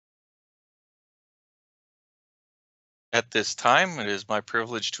At this time, it is my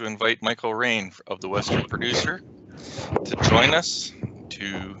privilege to invite Michael Rain of the Western Producer to join us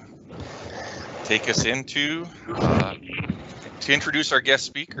to take us into to introduce our guest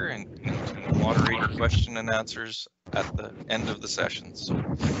speaker and to moderate question and answers at the end of the session. So,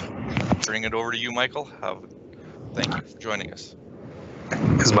 turning it over to you, Michael. Thank you for joining us.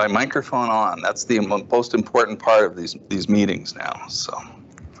 Is my microphone on? That's the most important part of these meetings now. So.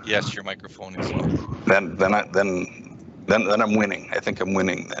 Yes, your microphone is on. Then I'm winning. I think I'm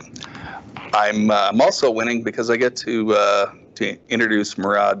winning then. I'm also winning because I get to introduce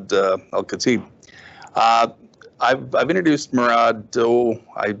Murad Al-Khatib. I've introduced Murad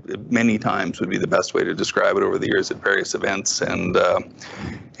many times would be the best way to describe it over the years at various events, and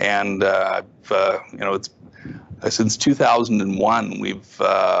it's since 2001 we've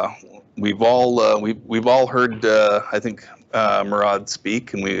all heard I think Murad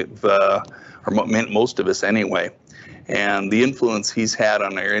speak, and or most of us anyway. And the influence he's had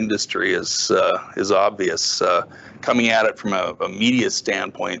on our industry is obvious. Coming at it from a media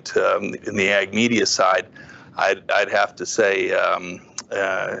standpoint, in the ag media side, I'd have to say,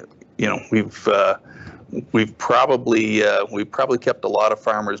 we've probably kept a lot of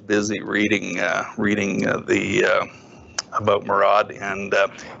farmers busy reading about Murad and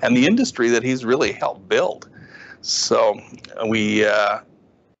the industry that he's really helped build. So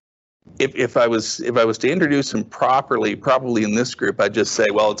if I was to introduce him properly, probably in this group, I'd just say,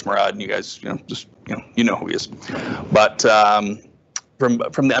 well, it's Murad, and you guys, you know who he is. But from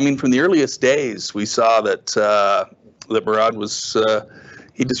the earliest days, we saw that Murad was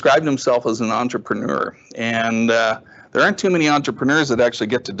he described himself as an entrepreneur, and there aren't too many entrepreneurs that actually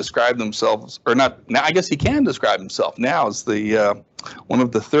get to describe themselves, or not. Now, I guess he can describe himself now as the one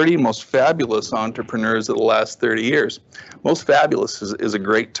of the 30 most fabulous entrepreneurs of the last 30 years. Most fabulous is a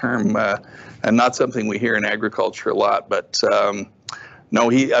great term, and not something we hear in agriculture a lot. But no,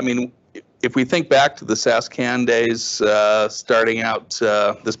 if we think back to the SASCAN days, starting out,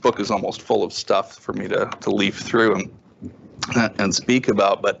 this book is almost full of stuff for me to leaf through and speak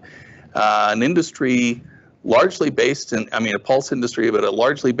about. But an industry largely based in, a pulse industry, but a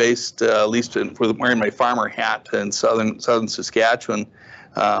largely based, at least wearing my farmer hat in southern Saskatchewan,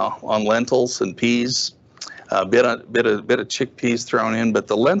 on lentils and peas, a bit of chickpeas thrown in. But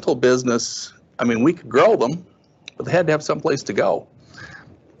the lentil business, we could grow them, but they had to have someplace to go,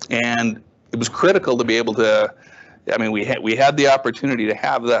 and it was critical to be able to. We had the opportunity to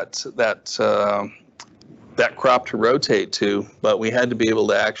have that crop to rotate to, but we had to be able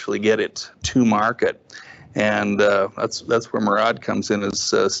to actually get it to market. And that's where Murad comes in,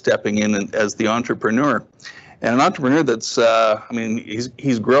 as stepping in as the entrepreneur, and an entrepreneur that's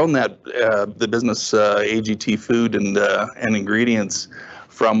he's grown the business AGT Food and Ingredients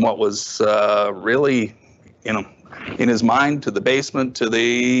from what was really in his mind to the basement to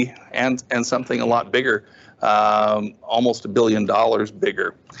and something a lot bigger, almost $1 billion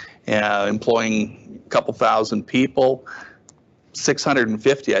bigger, employing a couple thousand people.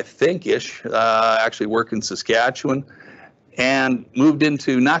 650, I think-ish, actually work in Saskatchewan, and moved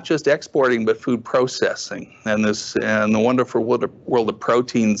into not just exporting but food processing, and the wonderful world of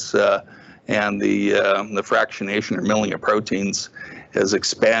proteins and the fractionation or milling of proteins has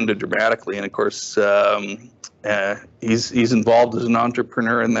expanded dramatically. And of course, he's involved as an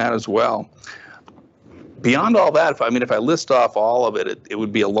entrepreneur in that as well. Beyond all that, if I list off all of it, it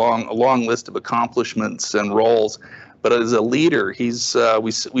would be a long list of accomplishments and roles. But as a leader, he's we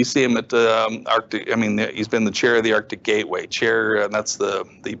see him at Arctic. He's been the chair of the Arctic Gateway chair, and that's the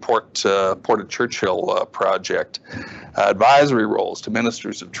Port of Churchill project. Advisory roles to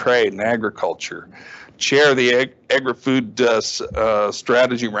ministers of trade and agriculture. Chair of the Agrifood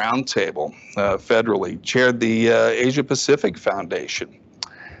Strategy Roundtable federally. Chaired the Asia Pacific Foundation.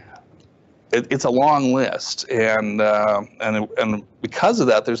 It's a long list, and because of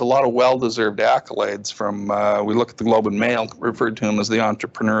that, there's a lot of well-deserved accolades from. We look at the Globe and Mail, referred to him as the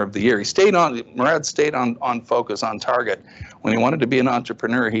Entrepreneur of the Year. Murad stayed on focus, on target. When he wanted to be an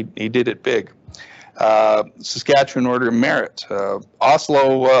entrepreneur, he did it big. Saskatchewan Order of Merit,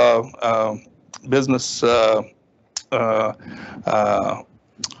 Oslo Business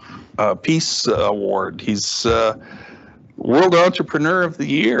Peace Award. He's World Entrepreneur of the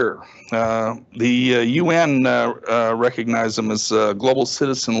Year. The UN recognized him as Global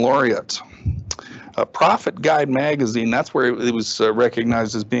Citizen Laureate. Profit Guide magazine, that's where it was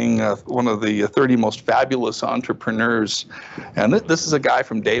recognized as being one of the 30 most fabulous entrepreneurs. And this is a guy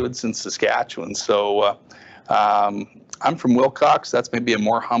from Davidson, Saskatchewan. So I'm from Wilcox. That's maybe a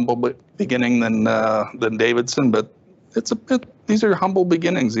more humble beginning than Davidson, but these are humble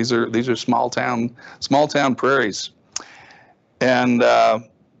beginnings. These are small town prairies. And I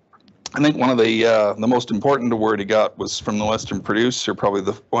think one of the most important award he got was from the Western Producer, probably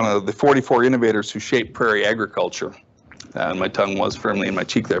one of the 44 innovators who shaped prairie agriculture. And my tongue was firmly in my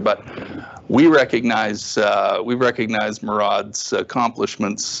cheek there, but we recognize Murad's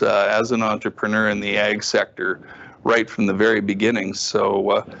accomplishments as an entrepreneur in the ag sector right from the very beginning.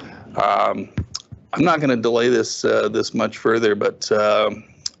 So I'm not going to delay this much further, but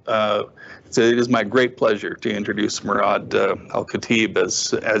it is my great pleasure to introduce Murad Al-Khatib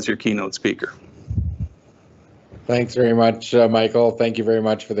as your keynote speaker. Thanks very much, Michael. Thank you very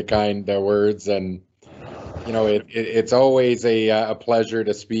much for the kind words. And you know, it's always a pleasure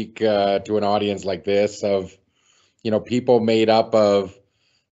to speak to an audience like this of, you know, people made up of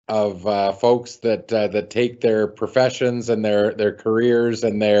folks that take their professions and their careers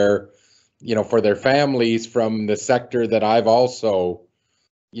and their, you know, for their families from the sector that I've also,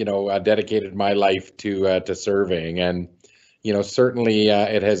 you know, dedicated my life to serving. And, you know, certainly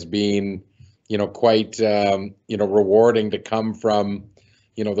it has been, you know, quite, you know, rewarding to come from,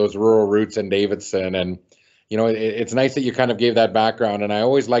 you know, those rural roots in Davidson. And, you know, it's nice that you kind of gave that background. And I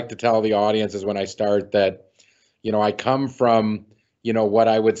always like to tell the audiences when I start that, you know, I come from, you know, what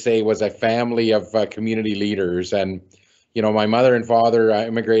I would say was a family of community leaders. And, you know, my mother and father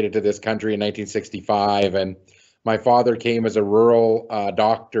immigrated to this country in 1965. And my father came as a rural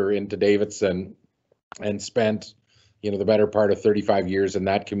doctor into Davidson and spent, you know, the better part of 35 years in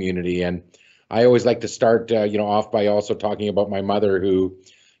that community. And I always like to start, you know, off by also talking about my mother, who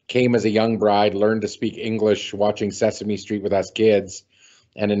came as a young bride, learned to speak English watching Sesame Street with us kids.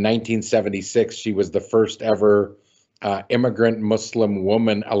 And in 1976, she was the first ever immigrant Muslim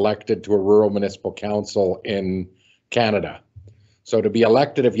woman elected to a rural municipal council in Canada. So to be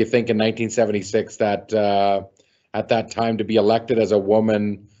elected, if you think in 1976, that at that time to be elected as a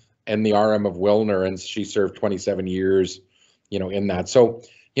woman in the RM of Wilner, and she served 27 years, you know, in that. So,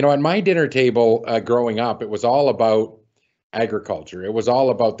 you know, at my dinner table growing up, it was all about agriculture. It was all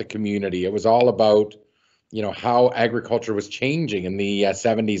about the community. It was all about, you know, how agriculture was changing in the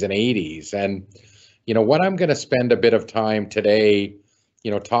 70s and 80s. And, you know, what I'm going to spend a bit of time today,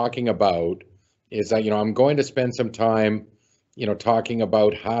 you know, talking about is that, you know, I'm going to spend some time, you know, talking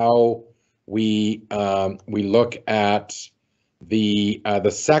about how we look at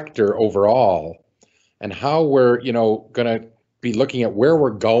the sector overall and how we're, you know, going to be looking at where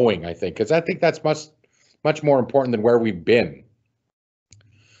we're going, I think, because I think that's much more important than where we've been.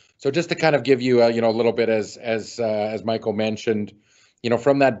 So just to kind of give you you know, a little bit as Michael mentioned, you know,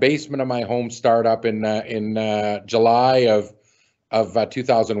 from that basement of my home startup in July of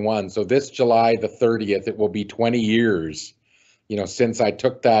 2001. So this July the 30th, it will be 20 years, you know, since I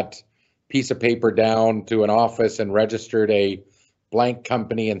took that piece of paper down to an office and registered a blank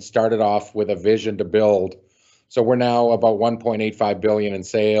company and started off with a vision to build. So we're now about 1.85 billion in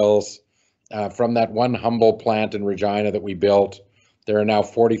sales. From that one humble plant in Regina that we built, there are now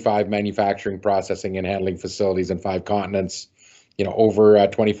 45 manufacturing, processing, and handling facilities in 5 continents, you know, over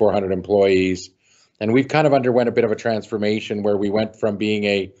 2,400 employees. And we've kind of underwent a bit of a transformation where we went from being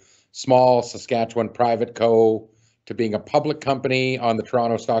a small Saskatchewan private co to being a public company on the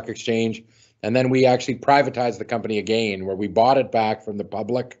Toronto Stock Exchange. And then we actually privatized the company again, where we bought it back from the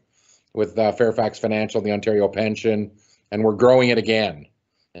public with Fairfax Financial, the Ontario Pension, and we're growing it again.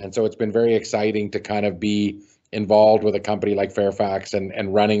 And so it's been very exciting to kind of be involved with a company like Fairfax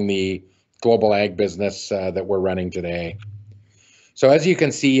and running the global ag business that we're running today. So as you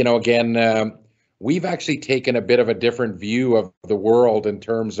can see, you know, again, we've actually taken a bit of a different view of the world in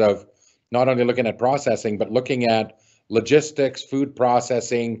terms of not only looking at processing, but looking at logistics, food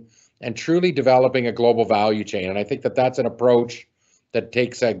processing, and truly developing a global value chain. And I think that that's an approach that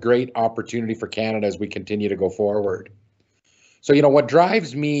takes a great opportunity for Canada as we continue to go forward. So, you know, what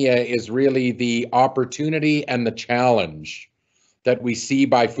drives me is really the opportunity and the challenge that we see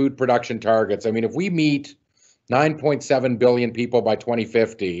by food production targets. I mean, if we meet 9.7 billion people by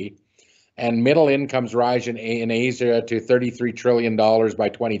 2050 and middle incomes rise in Asia to $33 trillion by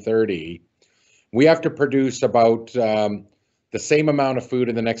 2030, we have to produce about the same amount of food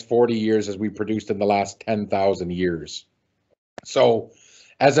in the next 40 years as we produced in the last 10,000 years. So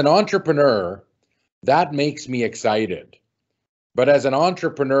as an entrepreneur, that makes me excited. But as an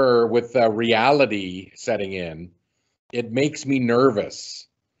entrepreneur with reality setting in, it makes me nervous.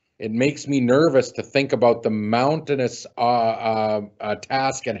 It makes me nervous to think about the mountainous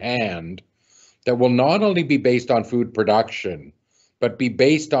task at hand that will not only be based on food production, but be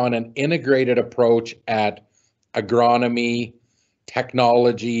based on an integrated approach at agronomy,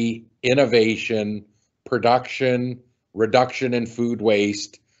 technology, innovation, production, reduction in food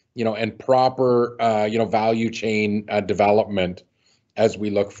waste, and proper, value chain development as we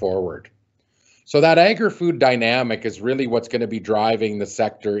look forward. So that agri-food dynamic is really what's going to be driving the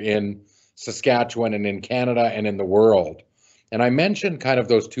sector in Saskatchewan and in Canada and in the world. And I mentioned kind of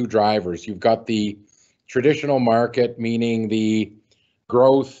those two drivers. You've got the traditional market, meaning the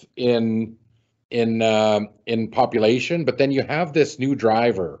growth in population, but then you have this new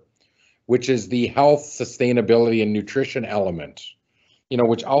driver, which is the health, sustainability, and nutrition element,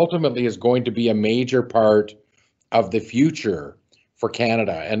 which ultimately is going to be a major part of the future for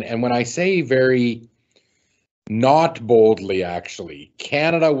Canada. And when I say very not boldly, actually,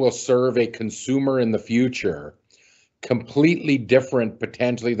 Canada will serve a consumer in the future completely different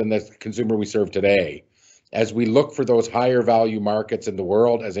potentially than the consumer we serve today. As we look for those higher value markets in the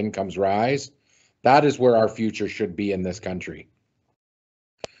world as incomes rise, that is where our future should be in this country.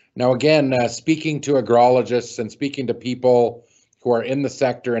 Now, again, speaking to agrologists and speaking to people who are in the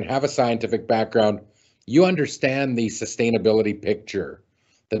sector and have a scientific background, you understand the sustainability picture,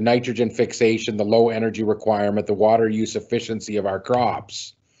 the nitrogen fixation, the low energy requirement, the water use efficiency of our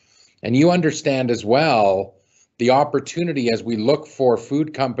crops. And you understand as well the opportunity as we look for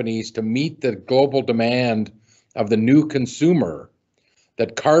food companies to meet the global demand of the new consumer,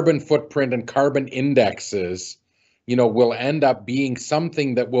 that carbon footprint and carbon indexes, will end up being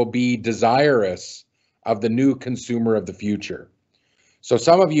something that will be desirous of the new consumer of the future. So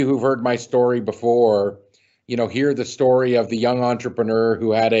some of you who've heard my story before, hear the story of the young entrepreneur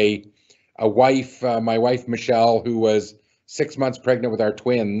who had a wife, my wife, Michelle, who was 6 months pregnant with our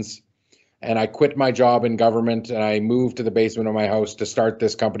twins. And I quit my job in government and I moved to the basement of my house to start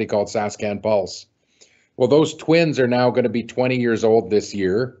this company called Sascan Pulse. Well, those twins are now going to be 20 years old this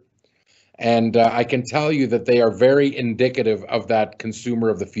year. And I can tell you that they are very indicative of that consumer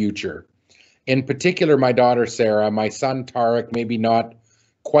of the future. In particular, my daughter, Sarah, my son, Tarek, maybe not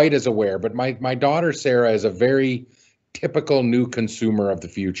quite as aware, but my daughter, Sarah, is a very typical new consumer of the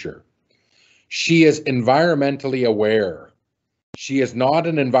future. She is environmentally aware. She is not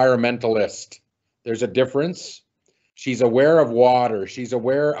an environmentalist. There's a difference. She's aware of water. She's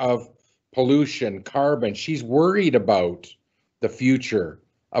aware of pollution, carbon. She's worried about the future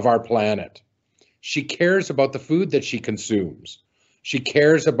of our planet. She cares about the food that she consumes. She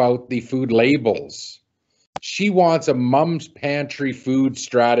cares about the food labels. She wants a mom's pantry food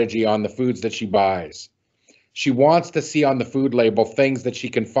strategy on the foods that she buys. She wants to see on the food label things that she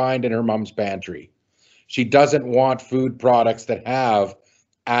can find in her mom's pantry. She doesn't want food products that have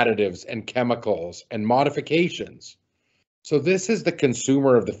additives and chemicals and modifications. So this is the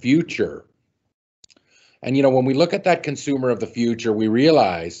consumer of the future. And, when we look at that consumer of the future, we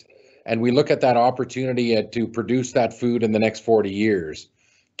realize, and we look at that opportunity to produce that food in the next 40 years,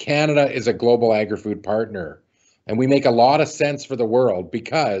 Canada is a global agri-food partner. And we make a lot of sense for the world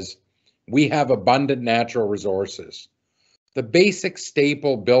because we have abundant natural resources. The basic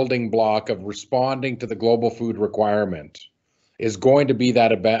staple building block of responding to the global food requirement is going to be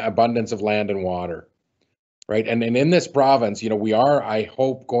that abundance of land and water, right? And in this province, we are, I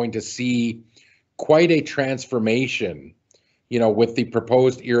hope, going to see quite a transformation, with the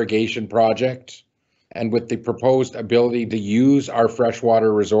proposed irrigation project and with the proposed ability to use our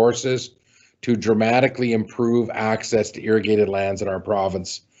freshwater resources to dramatically improve access to irrigated lands in our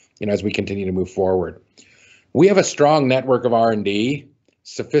province, as we continue to move forward. We have a strong network of R&D,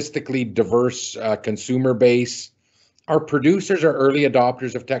 sophistically diverse consumer base. Our producers are early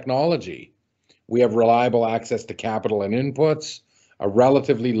adopters of technology. We have reliable access to capital and inputs, a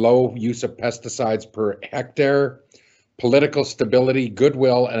relatively low use of pesticides per hectare, political stability,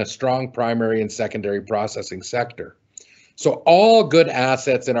 goodwill, and a strong primary and secondary processing sector. So all good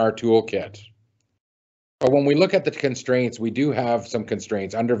assets in our toolkit. But when we look at the constraints, we do have some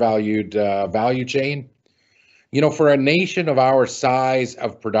constraints, undervalued value chain. For a nation of our size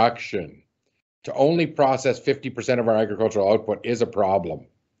of production, to only process 50% of our agricultural output is a problem.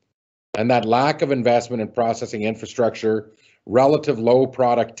 And that lack of investment in processing infrastructure, relative low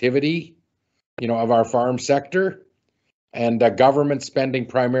productivity, of our farm sector, and government spending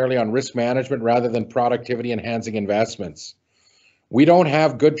primarily on risk management rather than productivity enhancing investments. We don't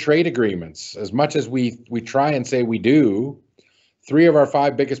have good trade agreements. As much as we try and say we do, 3 of our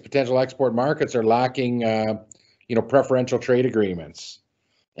 5 biggest potential export markets are lacking preferential trade agreements.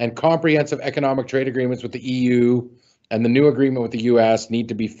 And comprehensive economic trade agreements with the EU and the new agreement with the US need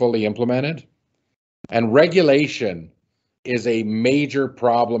to be fully implemented. And regulation is a major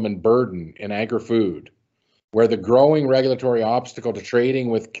problem and burden in agri-food, where the growing regulatory obstacle to trading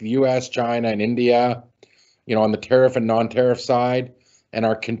with US, China, and India, on the tariff and non-tariff side, and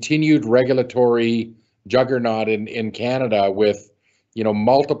our continued regulatory juggernaut in Canada with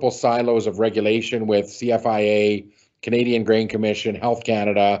multiple silos of regulation with CFIA, Canadian Grain Commission, Health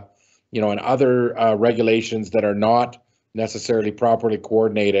Canada, and other regulations that are not necessarily properly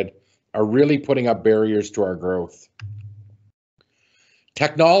coordinated are really putting up barriers to our growth.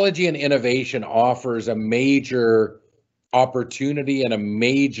 Technology and innovation offers a major opportunity and a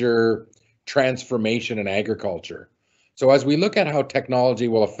major transformation in agriculture. So as we look at how technology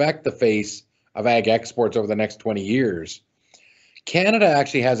will affect the face of ag exports over the next 20 years, Canada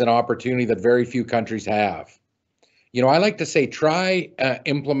actually has an opportunity that very few countries have. I like to say, try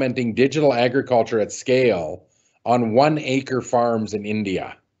implementing digital agriculture at scale on 1 acre farms in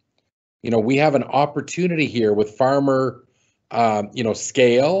India. We have an opportunity here with farmer,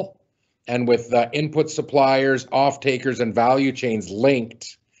 scale, and with input suppliers, off-takers, and value chains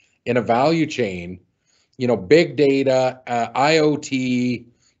linked in a value chain. Big data, IoT,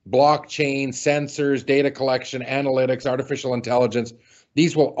 blockchain, sensors, data collection, analytics, artificial intelligence.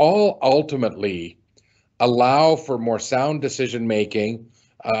 These will all ultimately allow for more sound decision making,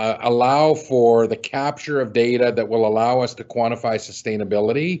 allow for the capture of data that will allow us to quantify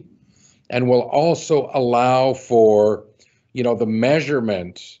sustainability, and will also allow for the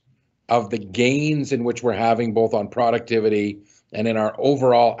measurement of the gains in which we're having both on productivity and in our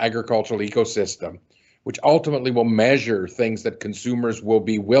overall agricultural ecosystem, which ultimately will measure things that consumers will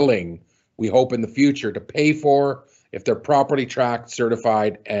be willing, we hope in the future, to pay for if they're properly tracked,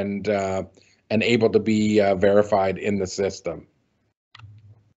 certified, and able to be verified in the system.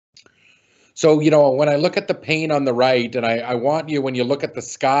 So, when I look at the pane on the right, and I want you, when you look at the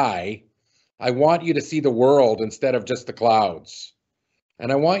sky, I want you to see the world instead of just the clouds.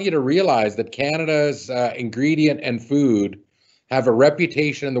 And I want you to realize that Canada's ingredient and food have a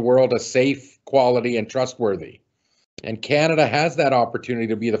reputation in the world as safe, quality, and trustworthy. And Canada has that opportunity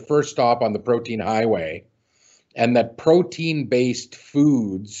to be the first stop on the protein highway, and that protein-based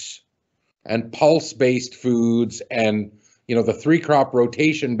foods and pulse-based foods and the 3-crop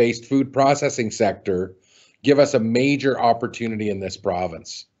rotation-based food processing sector give us a major opportunity in this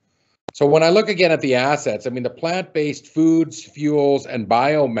province. So when I look again at the assets, the plant-based foods, fuels, and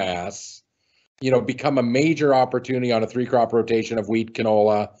biomass, become a major opportunity on a 3-crop rotation of wheat,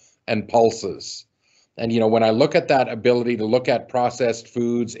 canola, and pulses. And, when I look at that ability to look at processed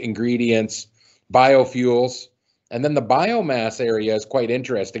foods, ingredients, biofuels, and then the biomass area is quite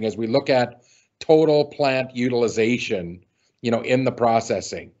interesting as we look at total plant utilization, in the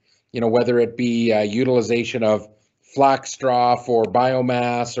processing, whether it be utilization of flax straw for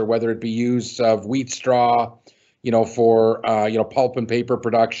biomass, or whether it be use of wheat straw, for, pulp and paper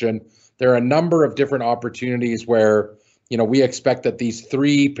production. There are a number of different opportunities where, we expect that these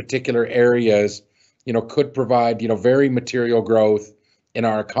 3 particular areas, could provide, very material growth in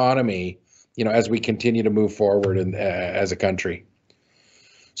our economy, as we continue to move forward as a country.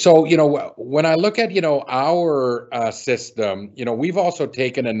 So, when I look at, our system, we've also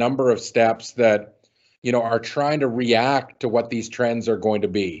taken a number of steps that, are trying to react to what these trends are going to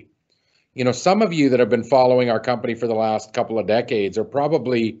be. Some of you that have been following our company for the last couple of decades are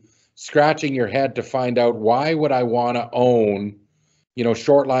probably scratching your head to find out, why would I want to own,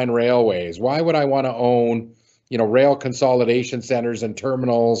 short line railways? Why would I want to own, rail consolidation centers and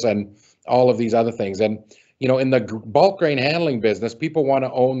terminals and all of these other things? And, in the bulk grain handling business, people want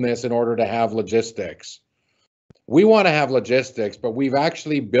to own this in order to have logistics. We want to have logistics, but we've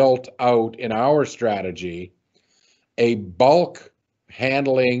actually built out in our strategy a bulk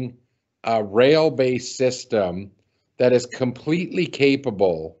handling rail-based system that is completely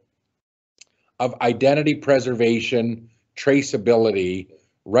capable of identity preservation, traceability,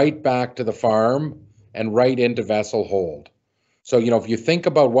 right back to the farm and right into vessel hold. So, if you think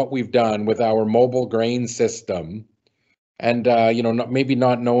about what we've done with our mobile grain system, and, maybe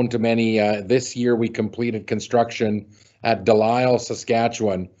not known to many, this year we completed construction at Delisle,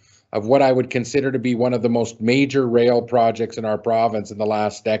 Saskatchewan, of what I would consider to be one of the most major rail projects in our province in the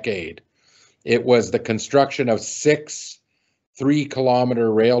last decade. It was the construction of 6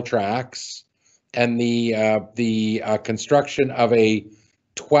 3-kilometer rail tracks and the construction of a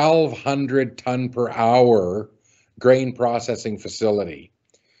 1,200 ton per hour grain processing facility.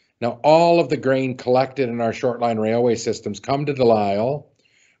 Now, all of the grain collected in our short line railway systems come to Delisle,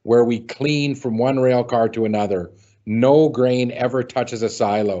 where we clean from one rail car to another. No grain ever touches a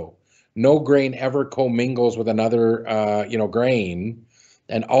silo. No grain ever commingles with another, grain.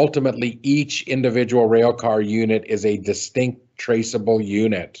 And ultimately, each individual rail car unit is a distinct traceable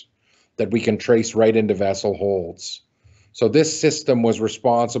unit that we can trace right into vessel holds. So this system was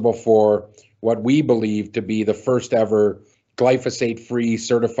responsible for what we believe to be the first ever glyphosate-free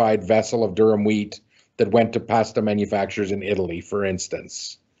certified vessel of durum wheat that went to pasta manufacturers in Italy, for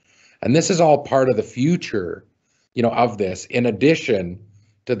instance. And this is all part of the future, of this, in addition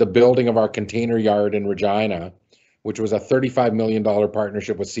to the building of our container yard in Regina, which was a $35 million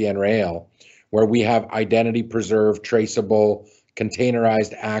partnership with CN Rail, where we have identity preserved, traceable,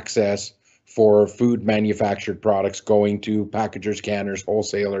 containerized access for food manufactured products going to packagers, canners,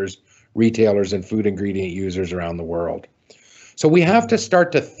 wholesalers, retailers, and food ingredient users around the world. So we have to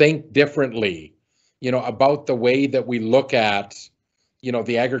start to think differently, about the way that we look at,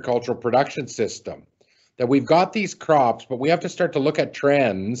 the agricultural production system. That we've got these crops, but we have to start to look at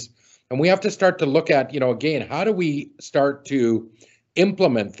trends, and we have to start to look at, again, how do we start to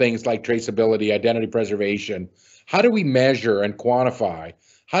implement things like traceability, identity preservation? How do we measure and quantify?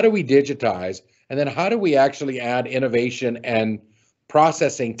 How do we digitize? And then how do we actually add innovation and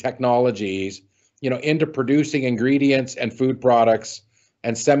processing technologies, into producing ingredients and food products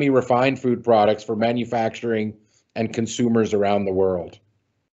and semi-refined food products for manufacturing and consumers around the world?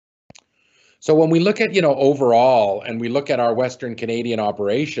 So when we look at, overall, and we look at our Western Canadian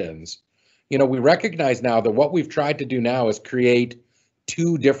operations, we recognize now that what we've tried to do now is create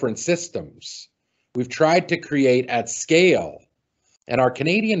two different systems. We've tried to create at scale, and our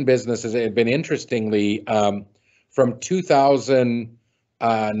Canadian businesses have been interestingly, from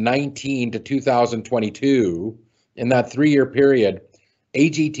 2019 to 2022, in that 3-year period,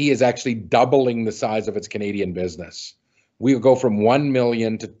 AGT is actually doubling the size of its Canadian business. We will go from 1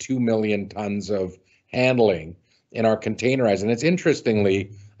 million to 2 million tons of handling in our containerized. And it's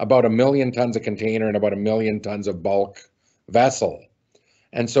interestingly about 1 million tons of container and about 1 million tons of bulk vessel.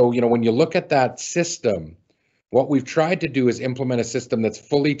 And so, when you look at that system, what we've tried to do is implement a system that's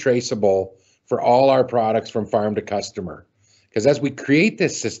fully traceable for all our products from farm to customer. Because as we create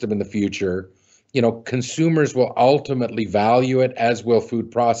this system in the future, consumers will ultimately value it, as will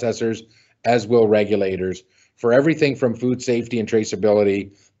food processors, as will regulators, for everything from food safety and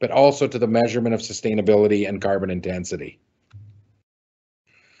traceability, but also to the measurement of sustainability and carbon intensity.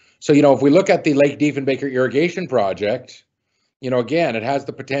 So, if we look at the Lake Diefenbaker irrigation project, again, it has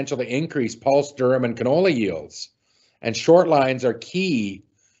the potential to increase pulse, durum, and canola yields. And short lines are key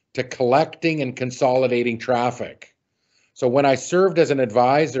to collecting and consolidating traffic. So when I served as an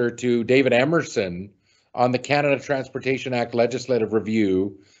advisor to David Emerson on the Canada Transportation Act legislative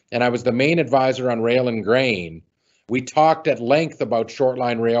review, and I was the main advisor on rail and grain, we talked at length about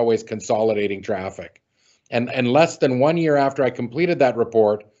shortline railways consolidating traffic. And less than 1 year after I completed that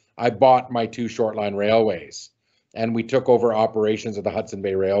report, I bought my 2 shortline railways. And we took over operations of the Hudson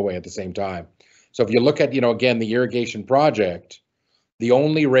Bay Railway at the same time. So if you look at, again, the irrigation project, the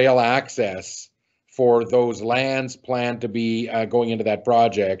only rail access for those lands planned to be going into that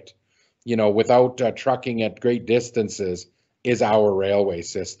project, without trucking at great distances, is our railway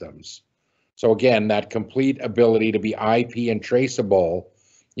systems. So again, that complete ability to be IP and traceable,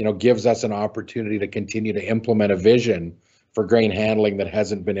 gives us an opportunity to continue to implement a vision for grain handling that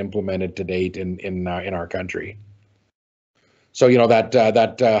hasn't been implemented to date in our country. So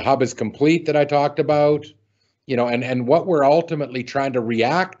that hub is complete that I talked about, and what we're ultimately trying to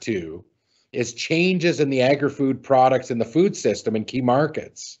react to is changes in the agri-food products in the food system in key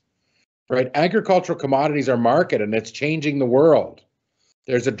markets. Right, agricultural commodities are market, and it's changing the world.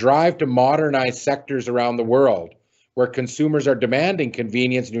 There's a drive to modernize sectors around the world where consumers are demanding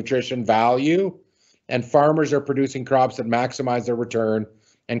convenience, nutrition, value, and farmers are producing crops that maximize their return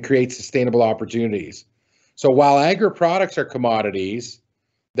and create sustainable opportunities. So while agri-products are commodities,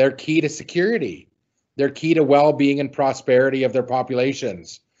 they're key to security. They're key to well-being and prosperity of their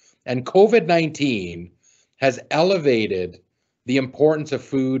populations. And COVID-19 has elevated the importance of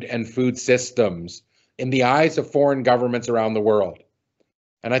food and food systems in the eyes of foreign governments around the world.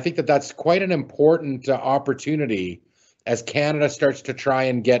 And I think that that's quite an important opportunity as Canada starts to try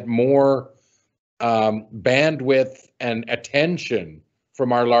and get more bandwidth and attention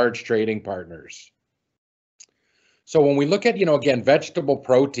from our large trading partners. So when we look at, again, vegetable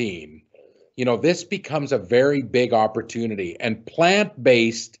protein, this becomes a very big opportunity, and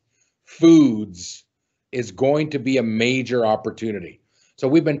plant-based foods is going to be a major opportunity. So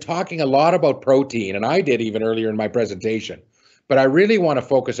we've been talking a lot about protein, and I did even earlier in my presentation, but I really want to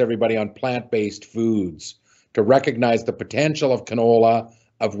focus everybody on plant-based foods to recognize the potential of canola,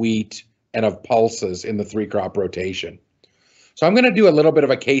 of wheat, and of pulses in the 3-crop rotation. So I'm going to do a little bit of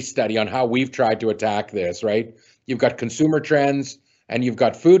a case study on how we've tried to attack this, right? You've got consumer trends and you've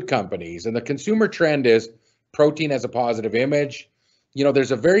got food companies, and the consumer trend is protein as a positive image.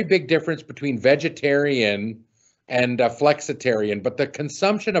 There's a very big difference between vegetarian and flexitarian, but the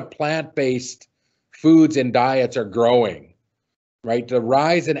consumption of plant-based foods in diets are growing. right? The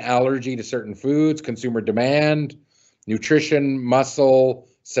rise in allergy to certain foods, consumer demand, nutrition, muscle,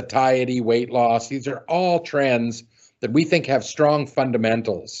 satiety, weight loss. These are all trends that we think have strong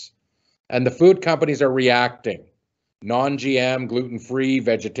fundamentals. And the food companies are reacting. Non-GM, gluten-free,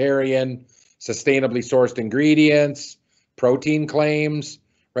 vegetarian, sustainably sourced ingredients, protein claims,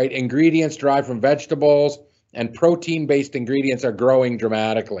 right? Ingredients derived from vegetables and protein-based ingredients are growing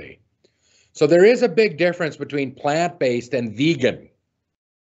dramatically. So there is a big difference between plant-based and vegan.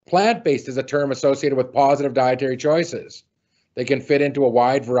 Plant-based is a term associated with positive dietary choices. They can fit into a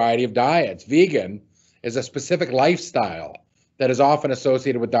wide variety of diets. Vegan is a specific lifestyle that is often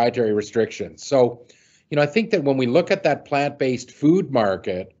associated with dietary restrictions. So, I think that when we look at that plant-based food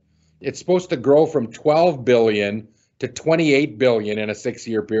market, it's supposed to grow from 12 billion to 28 billion in a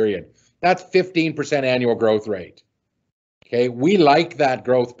 6-year period. That's 15% annual growth rate. Okay, we like that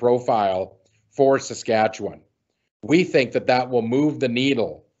growth profile for Saskatchewan. We think that that will move the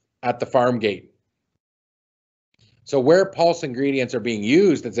needle at the farm gate. So where pulse ingredients are being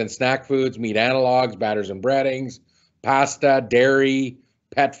used, it's in snack foods, meat analogs, batters and breadings, pasta, dairy,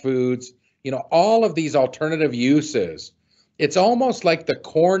 pet foods, all of these alternative uses. It's almost like the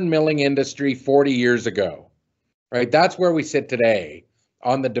corn milling industry 40 years ago, right? That's where we sit today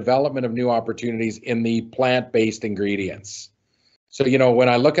on the development of new opportunities in the plant-based ingredients. So, when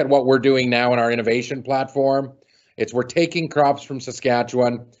I look at what we're doing now in our innovation platform, we're taking crops from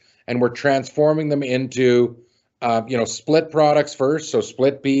Saskatchewan and we're transforming them into, split products first. So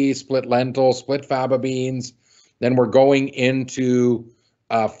split peas, split lentils, split faba beans. Then we're going into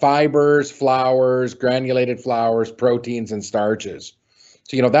fibers, flours, granulated flours, proteins, and starches.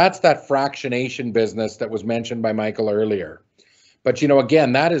 So, that's that fractionation business that was mentioned by Michael earlier. But,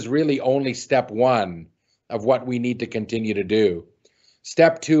 again, that is really only step one of what we need to continue to do.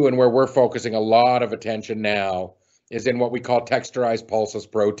 Step two, and where we're focusing a lot of attention now, is in what we call texturized pulses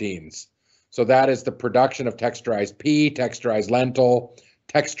proteins. So that is the production of texturized pea, texturized lentil,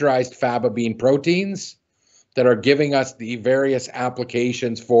 texturized faba bean proteins that are giving us the various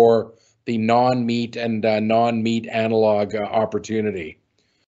applications for the non-meat and non-meat analog opportunity.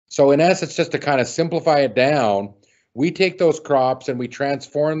 So in essence, just to kind of simplify it down, we take those crops and we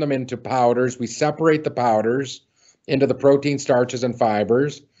transform them into powders. We separate the powders into the protein, starches, and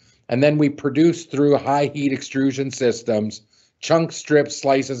fibers. And then we produce through high heat extrusion systems, chunk strips,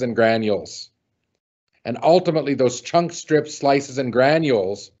 slices, and granules. And ultimately, those chunk strips, slices, and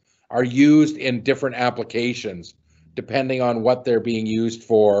granules are used in different applications, depending on what they're being used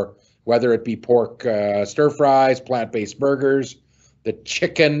for, whether it be pork stir fries, plant-based burgers, the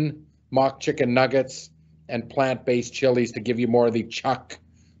chicken, mock chicken nuggets, and plant-based chilies to give you more of the chuck,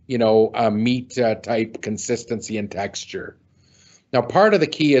 meat type consistency and texture. Now, part of the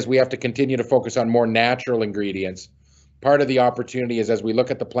key is we have to continue to focus on more natural ingredients. Part of the opportunity is as we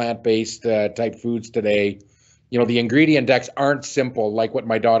look at the plant-based type foods today, the ingredient decks aren't simple like what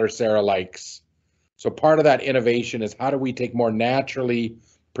my daughter Sarah likes. So part of that innovation is how do we take more naturally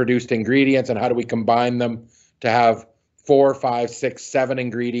produced ingredients and how do we combine them to have 4, 5, 6, 7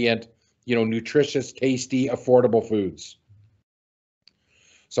 ingredient, nutritious, tasty, affordable foods.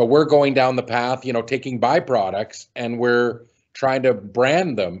 So we're going down the path, taking byproducts and we're trying to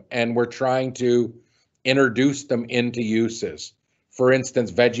brand them and we're trying to introduce them into uses. For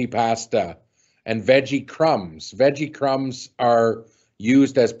instance, veggie pasta and veggie crumbs. Veggie crumbs are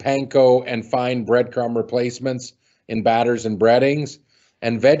used as panko and fine breadcrumb replacements in batters and breadings.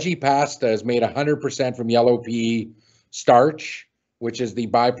 And veggie pasta is made 100% from yellow pea starch, which is the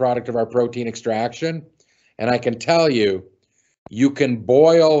byproduct of our protein extraction. And I can tell you, you can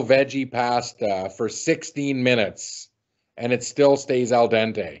boil veggie pasta for 16 minutes and it still stays al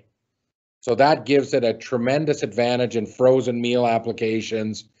dente. So that gives it a tremendous advantage in frozen meal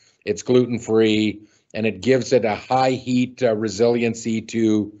applications. It's gluten-free and it gives it a high heat resiliency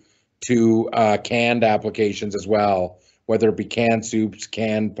to canned applications as well, whether it be canned soups,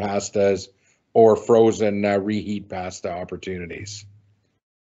 canned pastas, or frozen reheat pasta opportunities.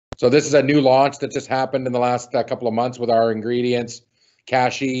 So this is a new launch that just happened in the last couple of months with our ingredients.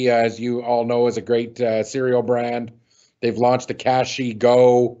 Kashi, as you all know, is a great cereal brand. They've launched the Kashi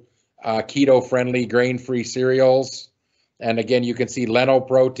Go keto-friendly, grain-free cereals. And again, you can see lentil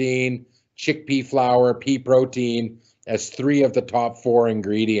protein, chickpea flour, pea protein as 3 of the top 4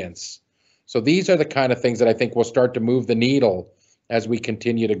 ingredients. So these are the kind of things that I think will start to move the needle as we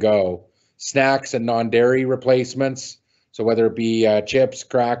continue to go. Snacks and non-dairy replacements. So whether it be chips,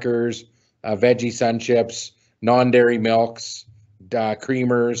 crackers, veggie sun chips, non-dairy milks,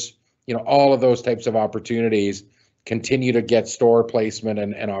 creamers, all of those types of opportunities continue to get store placement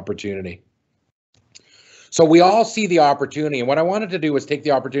and opportunity. So we all see the opportunity, and what I wanted to do was take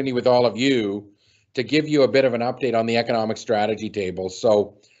the opportunity with all of you to give you a bit of an update on the economic strategy table.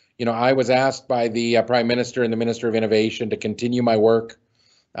 So, you know, I was asked by the Prime Minister and the Minister of Innovation to continue my work.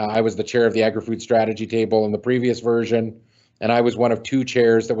 I was the chair of the Agrifood strategy table in the previous version, and I was one of 2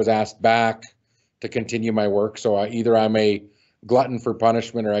 chairs that was asked back to continue my work. So either I'm a glutton for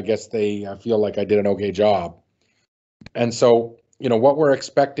punishment, or I guess they feel like I did an okay job. And so, you know, what we're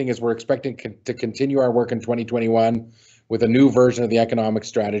expecting is to continue our work in 2021 with a new version of the economic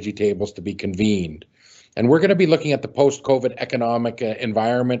strategy tables to be convened. And we're going to be looking at the post-COVID economic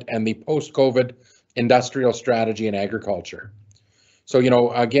environment and the post-COVID industrial strategy in agriculture. So, you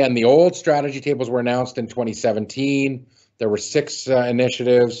know, again, the old strategy tables were announced in 2017. There were 6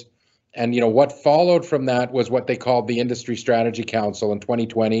 initiatives. And, you know, what followed from that was what they called the Industry Strategy Council in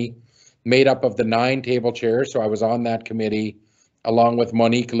 2020, made up of the 9 table chairs. So I was on that committee, along with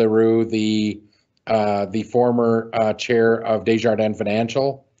Monique Leroux, the former chair of Desjardins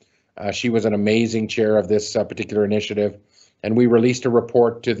Financial. She was an amazing chair of this particular initiative. And we released a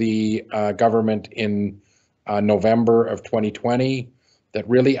report to the government in November of 2020 that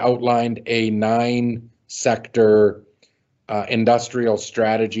really outlined a 9-sector industrial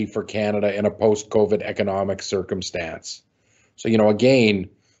strategy for Canada in a post-COVID economic circumstance. So, you know, again,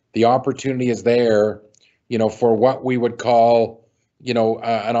 the opportunity is there, you know, for what we would call, you know,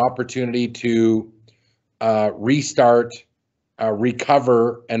 an opportunity to restart,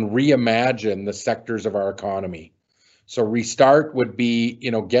 recover, and reimagine the sectors of our economy. So restart would be,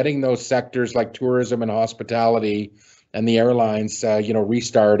 you know, getting those sectors like tourism and hospitality and the airlines, you know,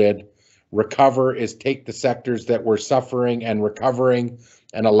 restarted. Recover is take the sectors that were suffering and recovering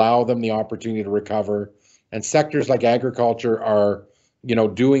and allow them the opportunity to recover. And sectors like agriculture are, you know,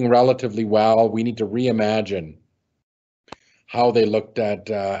 doing relatively well. We need to reimagine how they looked at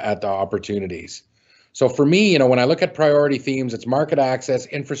the opportunities. So for me, you know, when I look at priority themes, it's market access,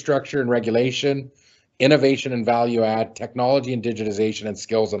 infrastructure and regulation, innovation and value add, technology and digitization, and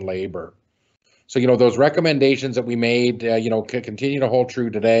skills and labor. So, you know, those recommendations that we made, you know, continue to hold true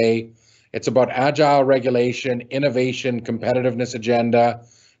today. It's about agile regulation, innovation, competitiveness agenda,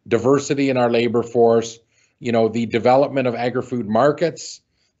 diversity in our labor force, you know, the development of agri-food markets,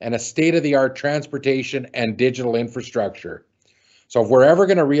 and a state-of-the-art transportation and digital infrastructure. So if we're ever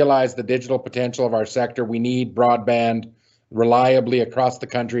going to realize the digital potential of our sector, we need broadband reliably across the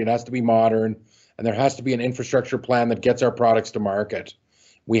country. It has to be modern, and there has to be an infrastructure plan that gets our products to market.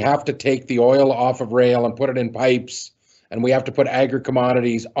 We have to take the oil off of rail and put it in pipes, and we have to put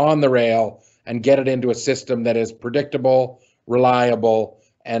agri-commodities on the rail and get it into a system that is predictable, reliable,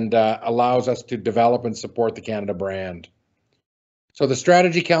 and allows us to develop and support the Canada brand. So the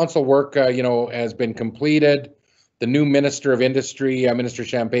Strategy Council work, you know, has been completed. The new Minister of Industry, Minister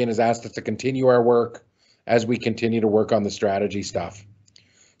Champagne, has asked us to continue our work as we continue to work on the strategy stuff.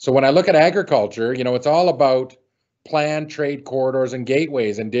 So when I look at agriculture, you know, it's all about planned trade corridors and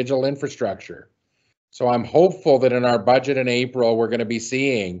gateways and digital infrastructure. So I'm hopeful that in our budget in April, we're going to be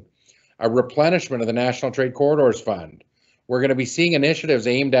seeing a replenishment of the National Trade Corridors Fund. We're going to be seeing initiatives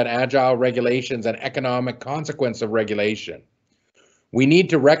aimed at agile regulations and economic consequence of regulation. We need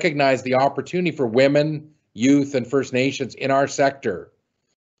to recognize the opportunity for women, youth, and First Nations in our sector.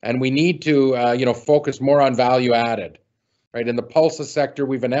 And we need to, you know, focus more on value added, right? In the pulses sector,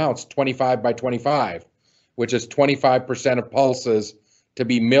 we've announced 25 by 25, which is 25% of pulses to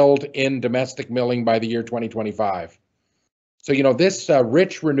be milled in domestic milling by the year 2025. So, you know, this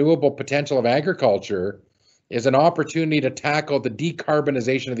rich renewable potential of agriculture is an opportunity to tackle the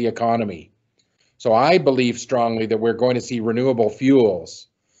decarbonization of the economy. So I believe strongly that we're going to see renewable fuels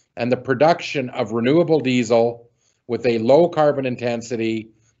and the production of renewable diesel with a low carbon intensity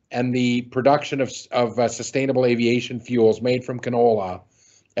and the production of sustainable aviation fuels made from canola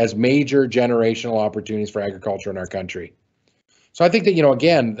as major generational opportunities for agriculture in our country. So I think that, you know,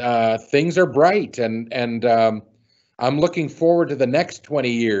 again, things are bright, and I'm looking forward to the next 20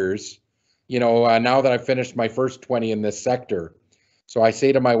 years, you know, now that I've finished my first 20 in this sector. So I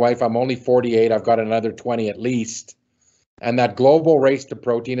say to my wife, I'm only 48, I've got another 20 at least, and that global race to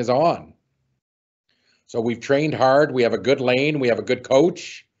protein is on. So we've trained hard, we have a good lane, we have a good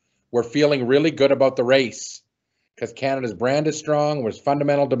coach, we're feeling really good about the race because Canada's brand is strong, there's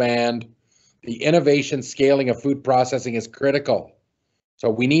fundamental demand. The innovation scaling of food processing is critical. So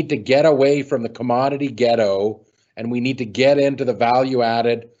we need to get away from the commodity ghetto, and we need to get into the value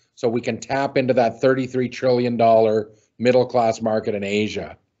added so we can tap into that $33 trillion middle class market in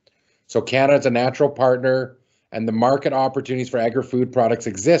Asia. So Canada's a natural partner, and the market opportunities for agri-food products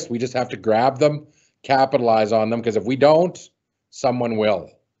exist. We just have to grab them, capitalize on them, because if we don't, someone will.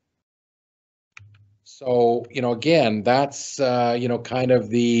 So, again, that's, kind of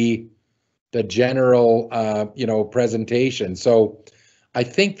the general, presentation. So I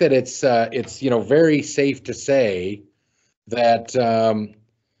think that it's very safe to say that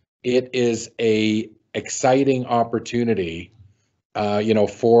it is a exciting opportunity,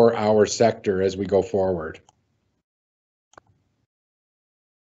 for our sector as we go forward.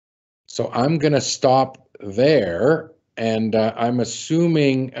 So I'm going to stop there, and I'm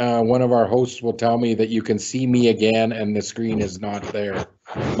assuming one of our hosts will tell me that you can see me again and the screen is not there.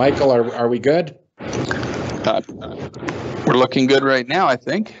 Michael, are we good? We're looking good right now, I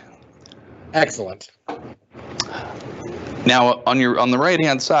think. Excellent. Now, on the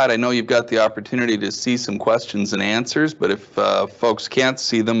right-hand side, I know you've got the opportunity to see some questions and answers, but if folks can't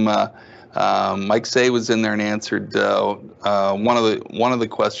see them, Mike Say was in there and answered one of the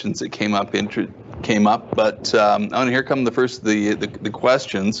questions that came up. But here come the first of the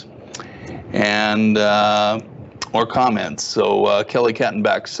questions and or comments. So Kelly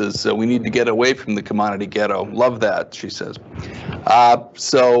Kettenbach says we need to get away from the commodity ghetto. Love that, she says.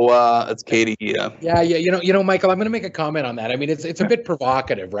 So it's Katie. Yeah. Michael, I'm going to make a comment on that. I mean, it's a bit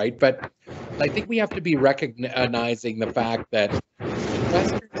provocative, right? But I think we have to be recognizing the fact that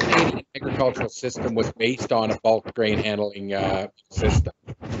Western Canadian agricultural system was based on a bulk grain handling system.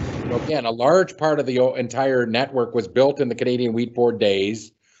 Again, a large part of the entire network was built in the Canadian Wheat Board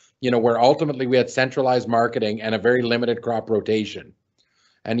days, where ultimately we had centralized marketing and a very limited crop rotation.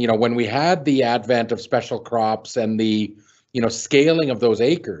 And, when we had the advent of special crops and the, scaling of those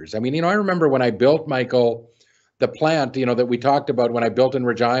acres. I mean, I remember when I built, Michael, the plant, that we talked about when I built in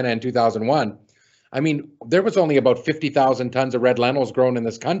Regina in 2001. I mean, there was only about 50,000 tons of red lentils grown in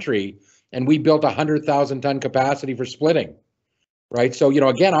this country, and we built 100,000 ton capacity for splitting, right? So,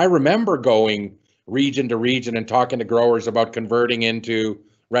 again, I remember going region to region and talking to growers about converting into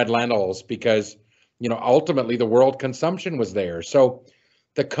red lentils because, ultimately the world consumption was there. So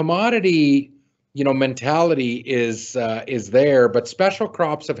the commodity, mentality is there, but special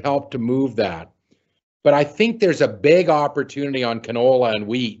crops have helped to move that. But I think there's a big opportunity on canola and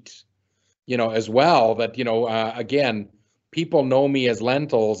wheat, as well, that, again, people know me as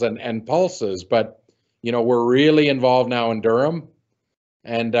lentils and pulses, but, we're really involved now in durum.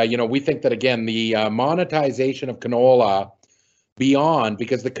 And, we think that, again, the monetization of canola beyond,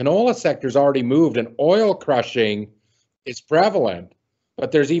 because the canola sector's already moved and oil crushing is prevalent,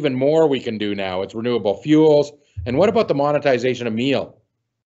 but there's even more we can do now. It's renewable fuels. And what about the monetization of meal?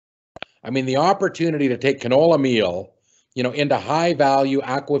 I mean, the opportunity to take canola meal, into high value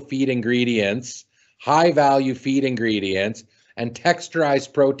aqua feed ingredients, high value feed ingredients, and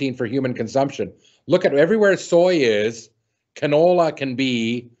texturized protein for human consumption. Look at everywhere soy is, canola can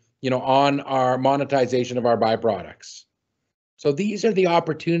be, on our monetization of our byproducts. So these are the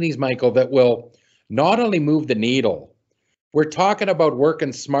opportunities, Michael, that will not only move the needle. We're talking about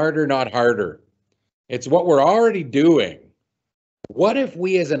working smarter, not harder. It's what we're already doing. What if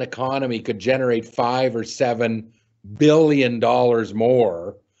we as an economy could generate $5 or $7 billion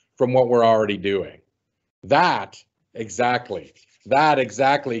more from what we're already doing? That exactly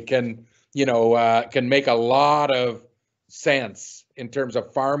can, can make a lot of sense in terms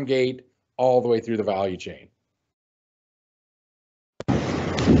of farm gate all the way through the value chain.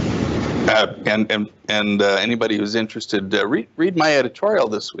 And anybody who's interested, read my editorial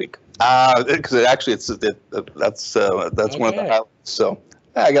this week because actually that's one of the highlights. So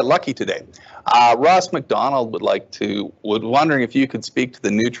I got lucky today. Ross McDonald was wondering if you could speak to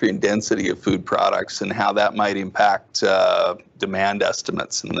the nutrient density of food products and how that might impact demand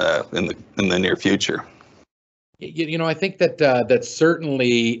estimates in the near future. I think that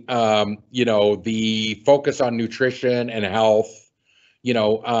certainly the focus on nutrition and health,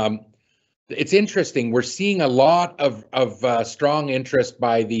 it's interesting. We're seeing a lot of strong interest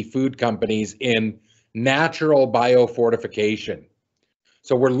by the food companies in natural biofortification.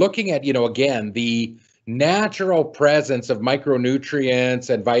 So we're looking at, again, the natural presence of micronutrients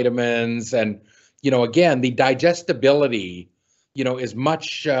and vitamins and, again, the digestibility, is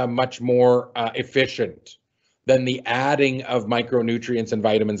much more efficient than the adding of micronutrients and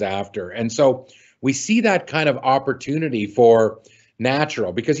vitamins after. And so we see that kind of opportunity for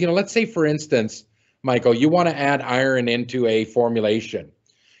natural, because, let's say, for instance, Michael, you want to add iron into a formulation.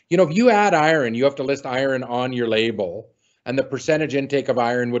 If you add iron, you have to list iron on your label, and the percentage intake of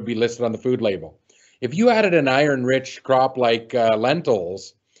iron would be listed on the food label. If you added an iron-rich crop like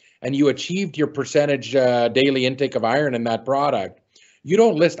lentils, and you achieved your percentage daily intake of iron in that product, you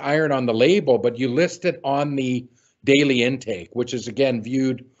don't list iron on the label, but you list it on the daily intake, which is, again,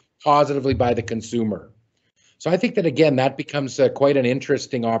 viewed positively by the consumer. So I think that, again, that becomes quite an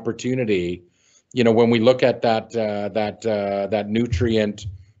interesting opportunity, when we look at that nutrient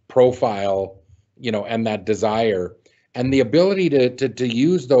profile, and that desire, and the ability to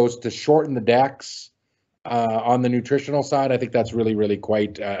use those to shorten the decks on the nutritional side, I think that's really, really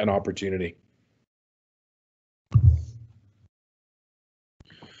quite an opportunity.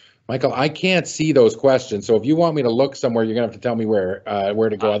 Michael, I can't see those questions, so if you want me to look somewhere, you're gonna have to tell me where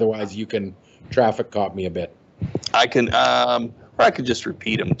to go. Otherwise, you can traffic cop me a bit. I can, or I could just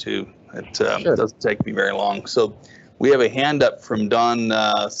repeat them too. It Sure. doesn't take me very long. So we have a hand up from Don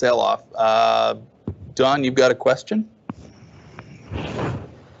Saloff. Don, you've got a question?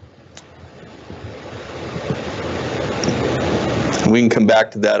 We can come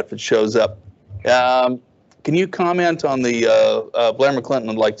back to that if it shows up. Can you comment on the, Blair McClinton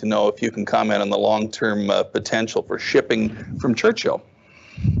would like to know if you can comment on the long-term potential for shipping from Churchill.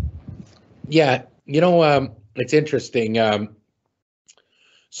 Yeah, it's interesting.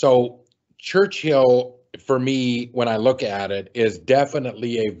 So Churchill, for me, when I look at it, is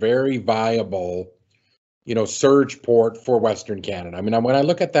definitely a very viable, surge port for Western Canada. I mean, when I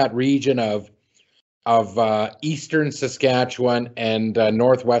look at that region of eastern Saskatchewan and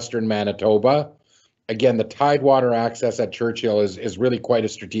northwestern Manitoba, again, the tidewater access at Churchill is really quite a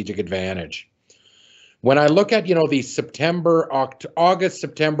strategic advantage. When I look at, the August,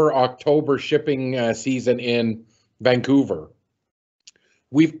 September, October shipping season in Vancouver,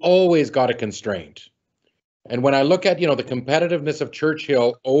 we've always got a constraint. And when I look at, the competitiveness of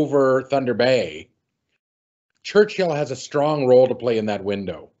Churchill over Thunder Bay, Churchill has a strong role to play in that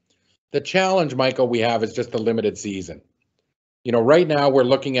window. The challenge, Michael, we have is just the limited season. Right now we're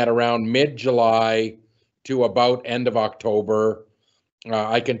looking at around mid-July to about end of October.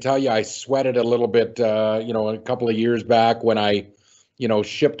 I can tell you I sweated a little bit, a couple of years back when I,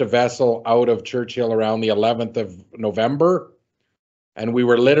 shipped a vessel out of Churchill around the 11th of November. And we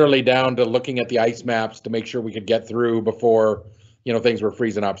were literally down to looking at the ice maps to make sure we could get through before, things were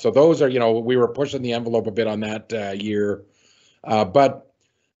freezing up. So those are, we were pushing the envelope a bit on that year. But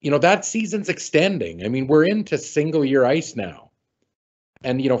that season's extending. I mean, we're into single year ice now.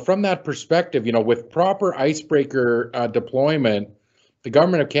 And, from that perspective, with proper icebreaker deployment, the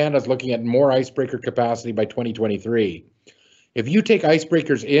government of Canada is looking at more icebreaker capacity by 2023. If you take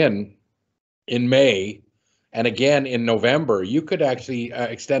icebreakers in May and again in November, you could actually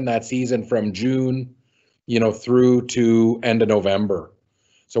extend that season from June, through to end of November.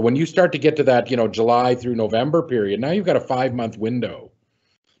 So when you start to get to that, July through November period, now you've got a 5-month window.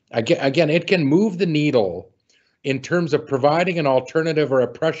 Again, it can move the needle in terms of providing an alternative or a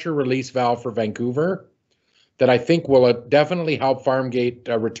pressure release valve for Vancouver that I think will definitely help Farmgate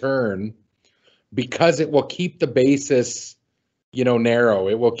return, because it will keep the basis, narrow.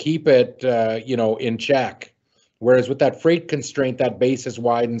 It will keep it, in check. Whereas with that freight constraint, that basis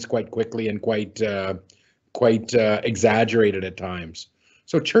widens quite quickly and quite exaggerated at times.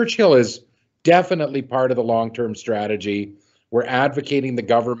 So Churchill is definitely part of the long-term strategy. We're advocating the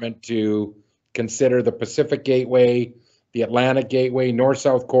government to consider the Pacific Gateway, the Atlantic Gateway,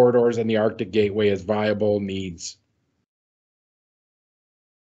 North-South corridors, and the Arctic Gateway as viable needs.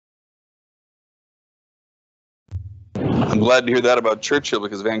 I'm glad to hear that about Churchill,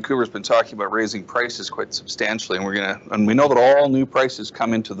 because Vancouver's been talking about raising prices quite substantially, and we know that all new prices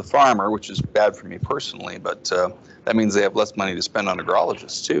come into the farmer, which is bad for me personally, but that means they have less money to spend on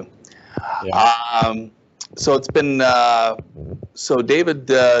agrologists too. Yeah. So it's been, so David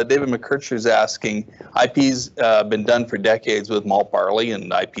McKircher's asking, IP's been done for decades with malt barley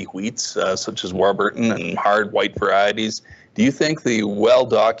and IP wheats, such as Warburton and hard white varieties. Do you think the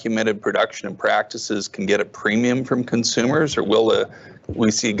well-documented production and practices can get a premium from consumers, or will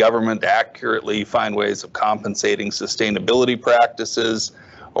we see government accurately find ways of compensating sustainability practices,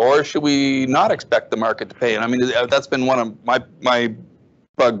 or should we not expect the market to pay? And I mean, that's been one of my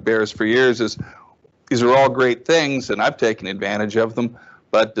bugbears for years, is these are all great things, and I've taken advantage of them,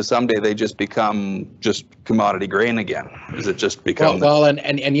 but someday they just become just commodity grain again. Does it just become? Well, and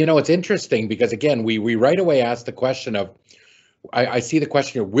it's interesting, because again, we right away ask the question of, I see the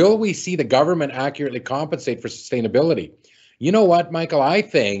question here, will we see the government accurately compensate for sustainability? You know what, Michael, I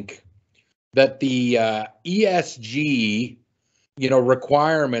think that the ESG,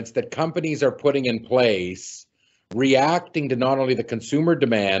 requirements that companies are putting in place, reacting to not only the consumer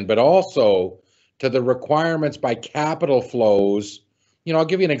demand, but also to the requirements by capital flows. I'll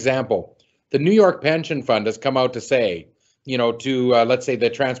give you an example. The New York Pension Fund has come out to say, to let's say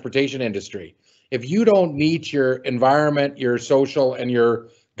the transportation industry, if you don't meet your environment, your social, and your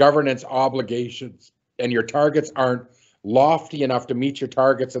governance obligations, and your targets aren't lofty enough to meet your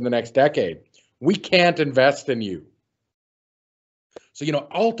targets in the next decade, we can't invest in you. So,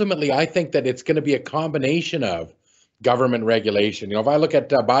 ultimately, I think that it's going to be a combination of government regulation. If I look at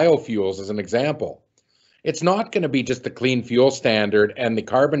biofuels as an example, it's not going to be just the clean fuel standard and the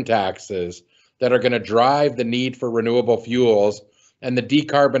carbon taxes that are going to drive the need for renewable fuels and the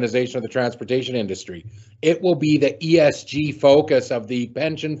decarbonization of the transportation industry. It will be the ESG focus of the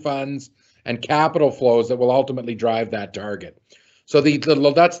pension funds and capital flows that will ultimately drive that target. So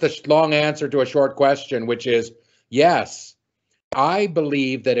that's the long answer to a short question, which is yes, I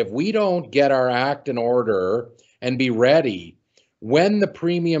believe that if we don't get our act in order and be ready, when the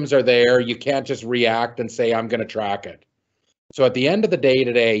premiums are there, you can't just react and say, I'm going to track it. So at the end of the day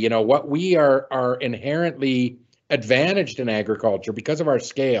today, what we are inherently advantaged in agriculture because of our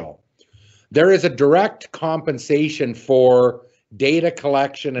scale. There is a direct compensation for data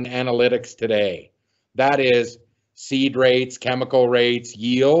collection and analytics today. That is seed rates, chemical rates,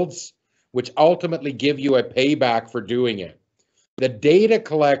 yields, which ultimately give you a payback for doing it. The data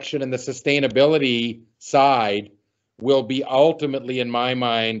collection and the sustainability side will be ultimately, in my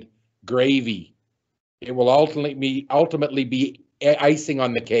mind, gravy. It will ultimately be icing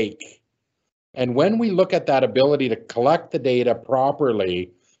on the cake. And when we look at that ability to collect the data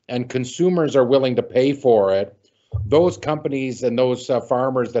properly and consumers are willing to pay for it, those companies and those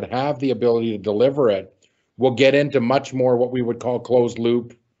farmers that have the ability to deliver it will get into much more what we would call closed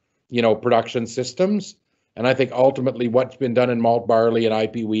loop, production systems. And I think ultimately what's been done in malt barley and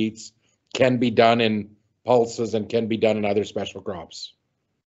IP wheats can be done in pulses and can be done in other special crops.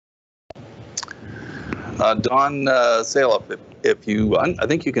 Don Saleff, if you, I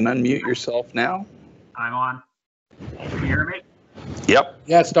think you can unmute yourself now. I'm on. Can you hear me? Yep.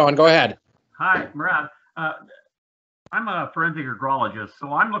 Yes, Don, go ahead. Hi, Murad. I'm a forensic agrologist,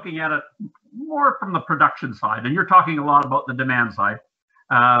 so I'm looking at it more from the production side, and you're talking a lot about the demand side.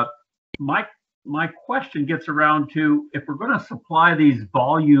 My question gets around to, if we're going to supply these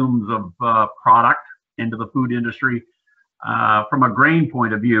volumes of product into the food industry from a grain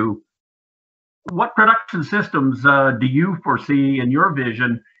point of view, what production systems do you foresee in your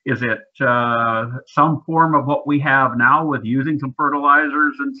vision? Is it some form of what we have now with using some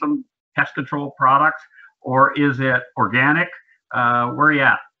fertilizers and some pest control products, or is it organic? Where are you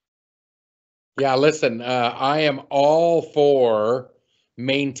at? Yeah, listen, I am all for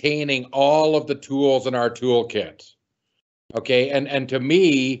maintaining all of the tools in our toolkit. Okay, and to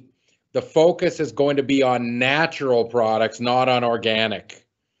me, the focus is going to be on natural products, not on organic.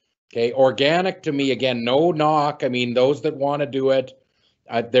 Okay, organic to me, again, no knock. I mean, those that want to do it,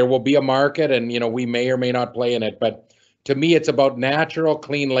 there will be a market and, we may or may not play in it. But to me, it's about natural,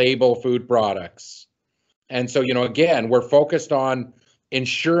 clean label food products. And so, again, we're focused on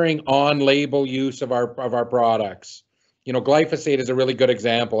ensuring on-label use of our products. Glyphosate is a really good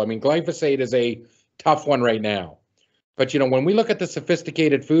example. I mean, glyphosate is a tough one right now. But, when we look at the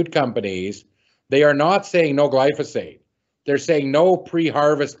sophisticated food companies, they are not saying no glyphosate. They're saying no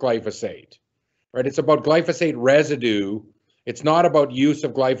pre-harvest glyphosate, right? It's about glyphosate residue. It's not about use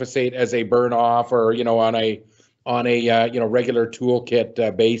of glyphosate as a burn off or, on a regular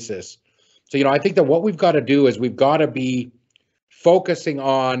toolkit basis. So, I think that what we've got to do is we've got to be focusing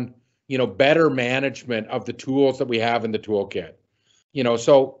on, better management of the tools that we have in the toolkit.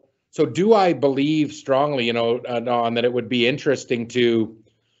 So do I believe strongly, Don, that it would be interesting to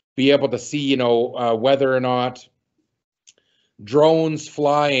be able to see, whether or not drones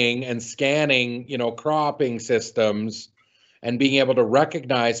flying and scanning, cropping systems and being able to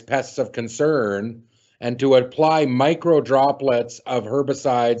recognize pests of concern and to apply micro droplets of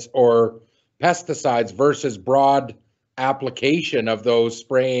herbicides or pesticides versus broad application of those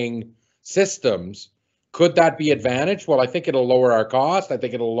spraying systems. Could that be advantage? Well, I think it'll lower our cost. I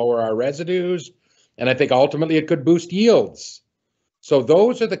think it'll lower our residues. And I think ultimately it could boost yields. So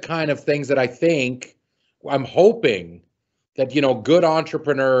those are the kind of things that I think, I'm hoping that, good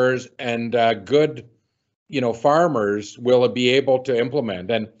entrepreneurs and good, farmers will be able to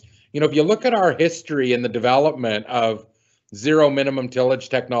implement. And, if you look at our history in the development of zero minimum tillage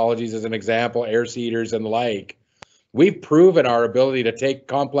technologies, as an example, air seeders and the like, we've proven our ability to take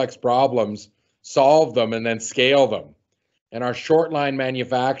complex problems, solve them, and then scale them. And our short line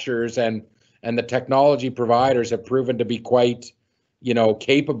manufacturers and the technology providers have proven to be quite,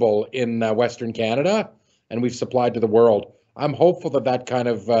 capable in Western Canada, and we've supplied to the world. I'm hopeful that that kind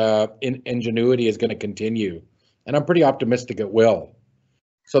of ingenuity is going to continue, and I'm pretty optimistic it will.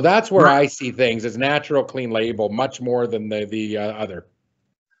 So that's where I see things as natural, clean label, much more than the other.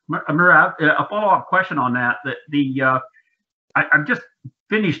 Murad, a follow-up question on that. I've just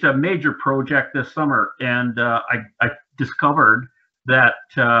finished a major project this summer, and I discovered that,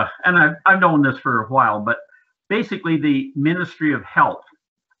 and I've known this for a while, but basically the Ministry of Health,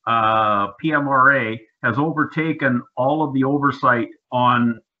 PMRA, has overtaken all of the oversight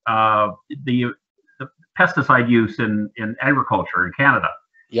on the pesticide use in agriculture in Canada.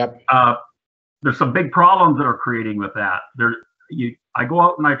 Yep. There's some big problems that are creating with that. I go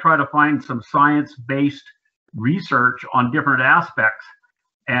out and I try to find some science-based research on different aspects,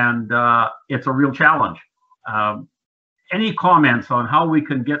 and it's a real challenge. Any comments on how we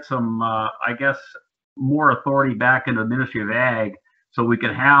can get some, I guess, more authority back into the Ministry of Ag, so we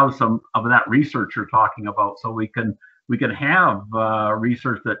can have some of that research you're talking about, so we can have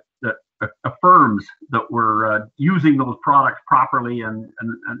research that affirms that we're using those products properly and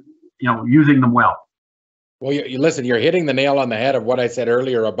using them well. Well, you listen, you're hitting the nail on the head of what I said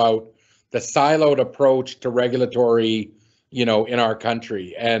earlier about the siloed approach to regulatory, in our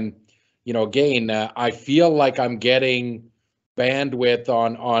country. And, again, I feel like I'm getting bandwidth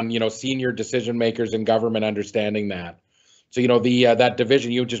on senior decision makers in government understanding that. So, that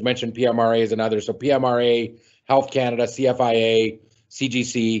division you just mentioned, PMRA is another. So PMRA, Health Canada, CFIA,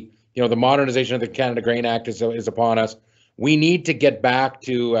 CGC, the modernization of the Canada Grain Act is upon us. We need to get back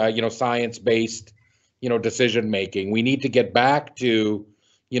to, science-based, decision making. We need to get back to,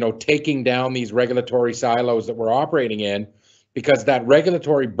 taking down these regulatory silos that we're operating in, because that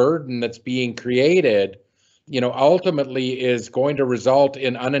regulatory burden that's being created, ultimately is going to result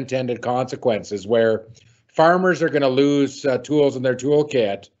in unintended consequences where farmers are going to lose tools in their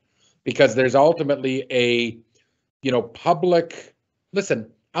toolkit, because there's ultimately a, public, listen,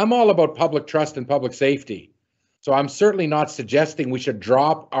 I'm all about public trust and public safety. So I'm certainly not suggesting we should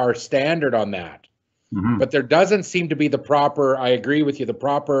drop our standard on that. Mm-hmm. But there doesn't seem to be the proper, I agree with you, the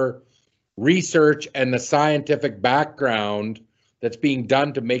proper research and the scientific background that's being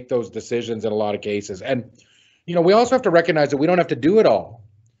done to make those decisions in a lot of cases. And, we also have to recognize that we don't have to do it all.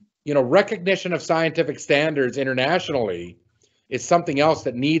 Recognition of scientific standards internationally is something else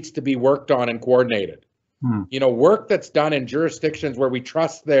that needs to be worked on and coordinated. Work that's done in jurisdictions where we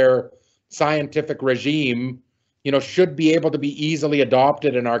trust their scientific regime, should be able to be easily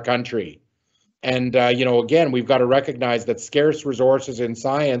adopted in our country. And, again, we've got to recognize that scarce resources in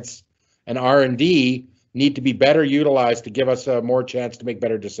science and R&D need to be better utilized to give us a more chance to make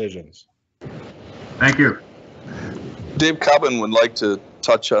better decisions. Thank you. Dave Cubbin would like to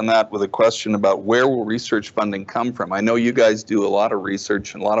touch on that with a question about where will research funding come from. I know you guys do a lot of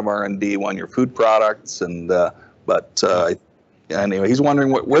research and a lot of R&D on your food products, and but anyway, he's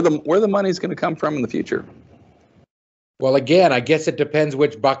wondering where the money is going to come from in the future. Well, again, I guess it depends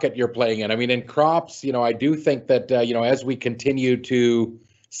which bucket you're playing in. I mean, in crops, I do think that as we continue to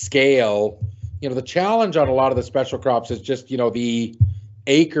scale, the challenge on a lot of the special crops is just the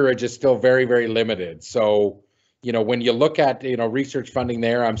acreage is still very, very limited. So when you look at, research funding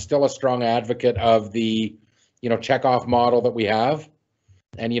there, I'm still a strong advocate of the, checkoff model that we have.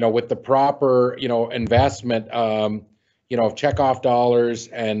 And, with the proper, investment, of checkoff dollars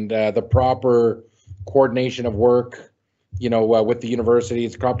and the proper coordination of work, with the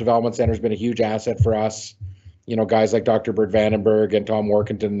universities, Crop Development Center has been a huge asset for us. Guys like Dr. Bert Vandenberg and Tom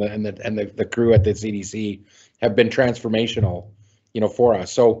Workington and the crew at the CDC have been transformational, for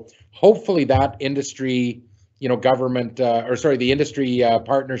us. So hopefully that industry, the industry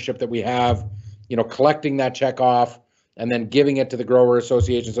partnership that we have, collecting that check off and then giving it to the grower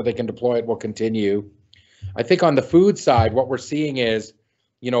association so they can deploy it will continue. I think on the food side, what we're seeing is,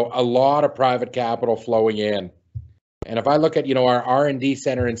 a lot of private capital flowing in. And if I look at, our R&D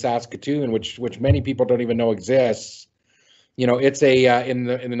center in Saskatoon, which many people don't even know exists, it's in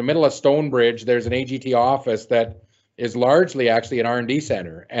the middle of Stonebridge, there's an AGT office that is largely actually an R&D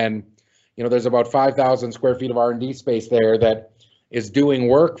center. And there's about 5,000 square feet of R&D space there that is doing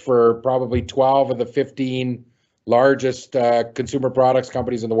work for probably 12 of the 15 largest consumer products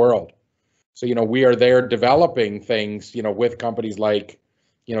companies in the world. So, we are there developing things, with companies like,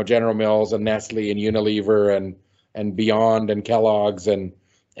 General Mills and Nestle and Unilever and Beyond and Kellogg's and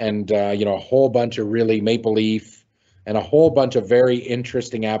a whole bunch of really Maple Leaf and a whole bunch of very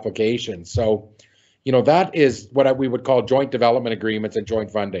interesting applications. So, that is what we would call joint development agreements and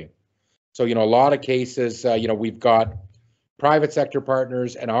joint funding. So, a lot of cases, we've got private sector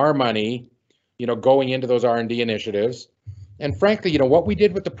partners and our money, going into those R&D initiatives. And frankly, what we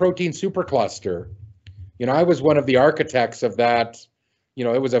did with the protein supercluster, I was one of the architects of that.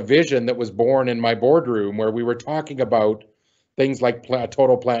 It was a vision that was born in my boardroom where we were talking about things like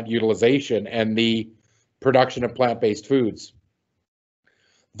total plant utilization and the production of plant-based foods.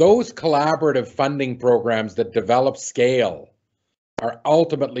 Those collaborative funding programs that develop scale are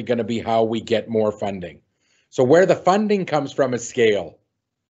ultimately going to be how we get more funding. So where the funding comes from is scale.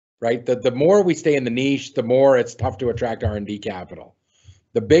 right? The more we stay in the niche, the more it's tough to attract R&D capital.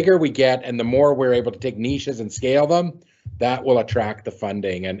 The bigger we get and the more we're able to take niches and scale them, that will attract the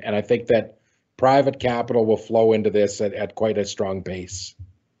funding. And I think that private capital will flow into this at quite a strong pace.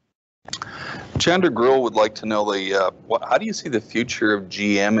 Chandra Gruhl would like to know how do you see the future of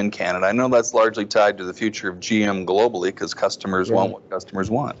GM in Canada? I know that's largely tied to the future of GM globally because customers want what customers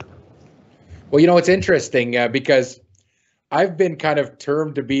want. Well, you know, it's interesting because I've been kind of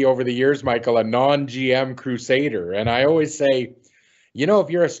termed to be over the years, Michael, a non-GM crusader. And I always say, you know, if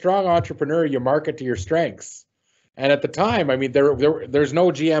you're a strong entrepreneur, you market to your strengths. And at the time, I mean, there's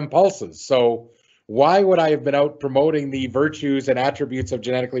no GM pulses. So why would I have been out promoting the virtues and attributes of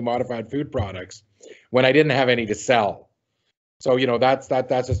genetically modified food products when I didn't have any to sell? So, you know, that's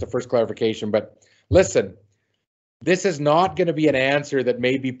just the first clarification. But listen, this is not going to be an answer that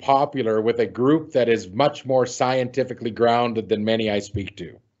may be popular with a group that is much more scientifically grounded than many I speak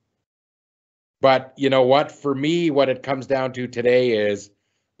to. But you know what? For me, what it comes down to today is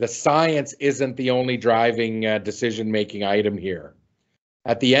the science isn't the only driving decision-making item here.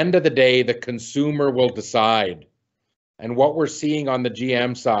 At the end of the day, the consumer will decide. And what we're seeing on the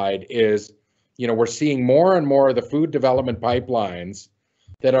GM side is, you know, we're seeing more and more of the food development pipelines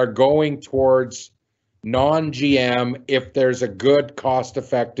that are going towards non-GM if there's a good,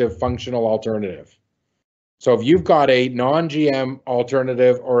 cost-effective, functional alternative. So if you've got a non-GM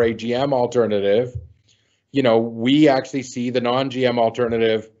alternative or a GM alternative, you know, we actually see the non-GM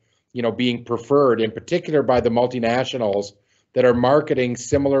alternative, you know, being preferred in particular by the multinationals that are marketing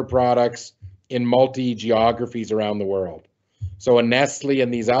similar products in multi-geographies around the world. So a Nestle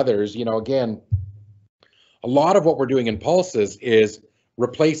and these others, you know, again, a lot of what we're doing in pulses is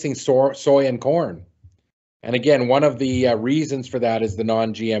replacing soy and corn. And again, one of the reasons for that is the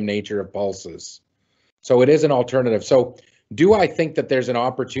non-GM nature of pulses. So it is an alternative. So do I think that there's an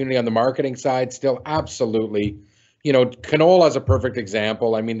opportunity on the marketing side? Still, absolutely. You know, canola is a perfect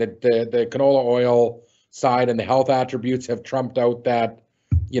example. I mean, the canola oil side and the health attributes have trumped out that,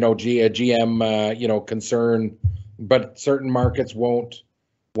 you know, GM, you know, concern, but certain markets won't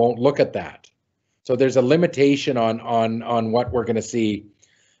look at that. So there's a limitation on what we're going to see.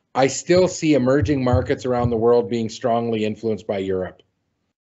 I still see emerging markets around the world being strongly influenced by Europe.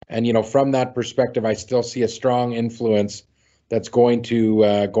 And, you know, from that perspective, I still see a strong influence that's going to,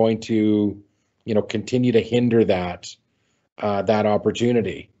 you know, continue to hinder that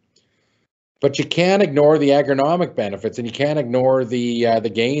opportunity. But you can't ignore the agronomic benefits, and you can't ignore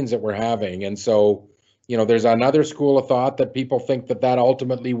the gains that we're having. And so, you know, there's another school of thought that people think that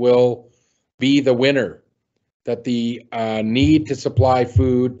ultimately will be the winner, that the need to supply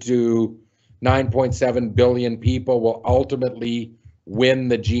food to 9.7 billion people will ultimately win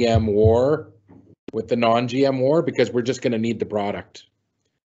the GM war with the non-GM war, because we're just going to need the product.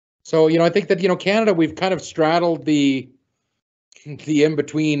 So, you know, I think that, you know, Canada, we've kind of straddled the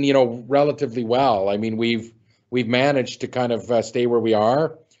in-between, you know, relatively well. I mean, we've managed to kind of stay where we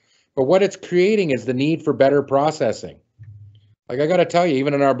are, but what it's creating is the need for better processing. Like, I got to tell you,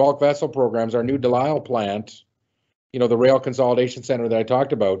 even in our bulk vessel programs, our new Delisle plant, you know, the rail consolidation center that I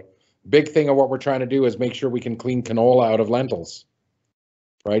talked about, big thing of what we're trying to do is make sure we can clean canola out of lentils,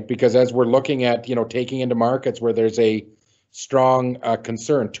 right? Because as we're looking at, you know, taking into markets where there's a strong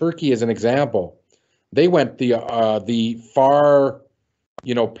concern, Turkey is an example. They went the far,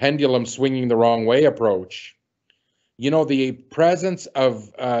 you know, pendulum swinging the wrong way approach. You know, the presence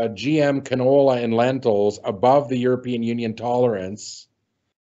of GM canola in lentils above the European Union tolerance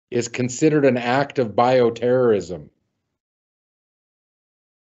is considered an act of bioterrorism.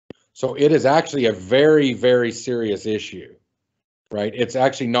 So it is actually a very, very serious issue, right? It's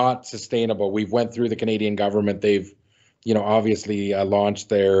actually not sustainable. We've went through the Canadian government. They've, you know, obviously launched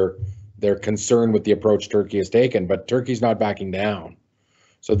their concern with the approach Turkey has taken, but Turkey's not backing down.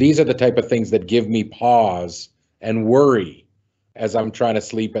 So these are the type of things that give me pause and worry as I'm trying to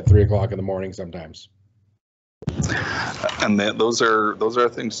sleep at 3 o'clock in the morning sometimes. And those are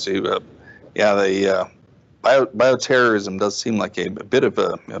things too. The bioterrorism does seem like a bit of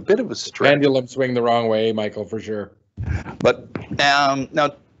a stretch. Pendulum swing the wrong way, Michael, for sure. But now,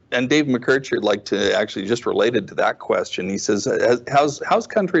 and Dave McCurcher would like to actually, just related to that question, he says, how's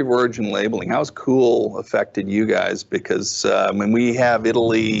country of origin labeling? How's COOL affected you guys? Because when we have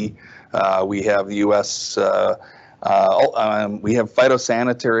Italy, we have the U.S., we have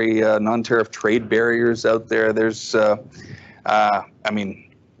phytosanitary non-tariff trade barriers out there. There's, I mean,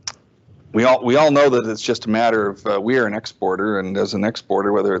 we all know that it's just a matter of we are an exporter, and as an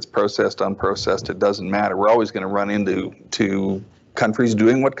exporter, whether it's processed, unprocessed, it doesn't matter. We're always going to run into countries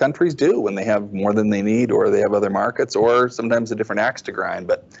doing what countries do when they have more than they need, or they have other markets, or sometimes a different axe to grind.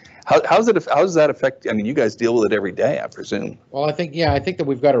 But how does that affect? I mean, you guys deal with it every day, I presume. Well, I think that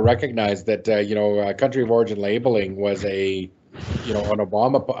we've got to recognize that country of origin labeling was an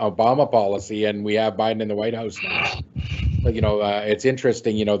Obama policy, and we have Biden in the White House now. But, it's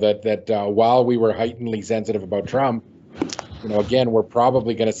interesting, that while we were heightenedly sensitive about Trump, again, we're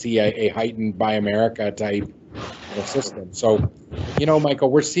probably going to see a heightened Buy America type system. So, Michael,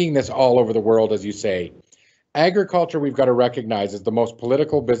 we're seeing this all over the world, as you say. Agriculture, we've got to recognize, is the most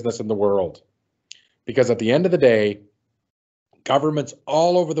political business in the world, because at the end of the day, governments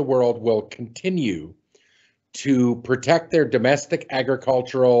all over the world will continue to protect their domestic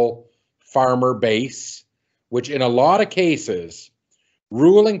agricultural farmer base, which in a lot of cases,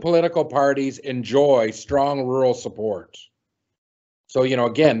 ruling political parties enjoy strong rural support. So,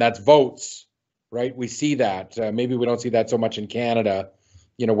 again, that's votes, right? We see that. Maybe we don't see that so much in Canada,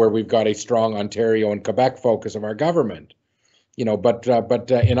 where we've got a strong Ontario and Quebec focus of our government, but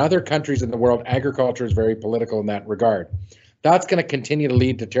in other countries in the world, agriculture is very political in that regard. That's going to continue to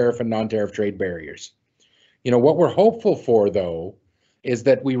lead to tariff and non-tariff trade barriers. What we're hopeful for, though, is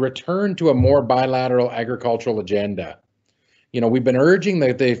that we return to a more bilateral agricultural agenda. We've been urging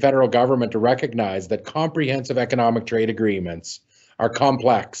the federal government to recognize that comprehensive economic trade agreements are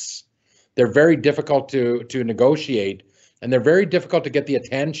complex. They're very difficult to negotiate, and they're very difficult to get the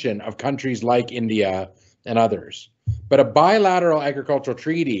attention of countries like India and others. But a bilateral agricultural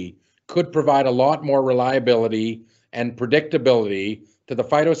treaty could provide a lot more reliability and predictability to the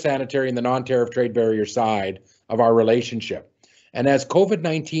phytosanitary and the non-tariff trade barrier side of our relationship. And as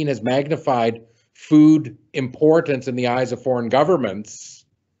COVID-19 has magnified food importance in the eyes of foreign governments,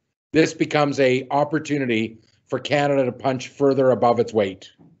 this becomes an opportunity for Canada to punch further above its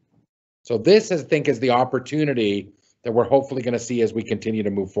weight. So this, I think, is the opportunity that we're hopefully going to see as we continue to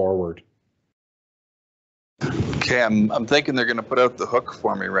move forward. Okay, I'm thinking they're going to put out the hook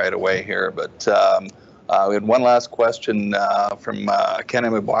for me right away here, but we had one last question from Ken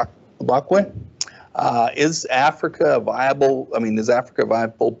Mbakwe. Is Africa a viable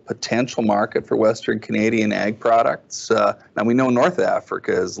potential market for Western Canadian ag products? Now we know North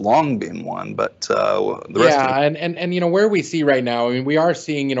Africa has long been one, but the rest of and where we see right now, we are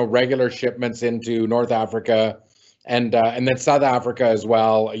seeing regular shipments into North Africa, and then South Africa as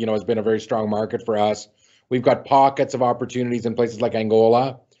well. Has been a very strong market for us. We've got pockets of opportunities in places like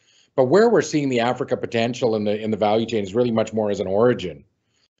Angola, but where we're seeing the Africa potential in the value chain is really much more as an origin.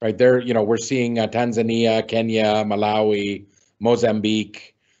 Right there, we're seeing Tanzania, Kenya, Malawi,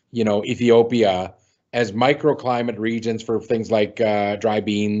 Mozambique, Ethiopia as microclimate regions for things like dry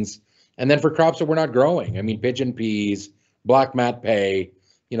beans, and then for crops that we're not growing. Pigeon peas, black mat pay.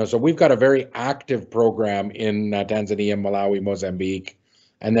 So we've got a very active program in Tanzania, Malawi, Mozambique,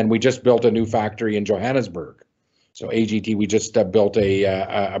 and then we just built a new factory in Johannesburg. So AGT, we just built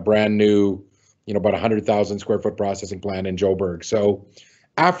a brand new, about 100,000 square foot processing plant in Joburg. So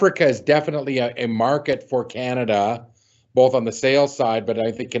Africa is definitely a market for Canada, both on the sales side, but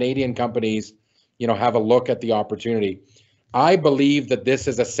I think Canadian companies, have a look at the opportunity. I believe that this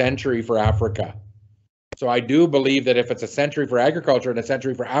is a century for Africa. So I do believe that if it's a century for agriculture and a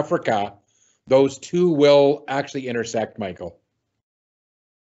century for Africa, those two will actually intersect, Michael.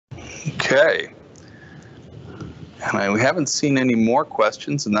 Okay. And we haven't seen any more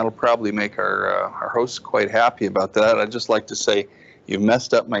questions, and that'll probably make our hosts quite happy about that. I'd just like to say, you've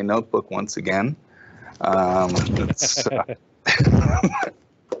messed up my notebook once again. It's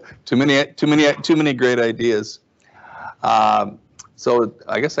too many great ideas. So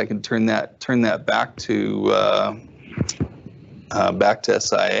I guess I can turn that back to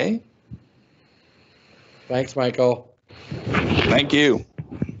SIA. Thanks, Michael. Thank you.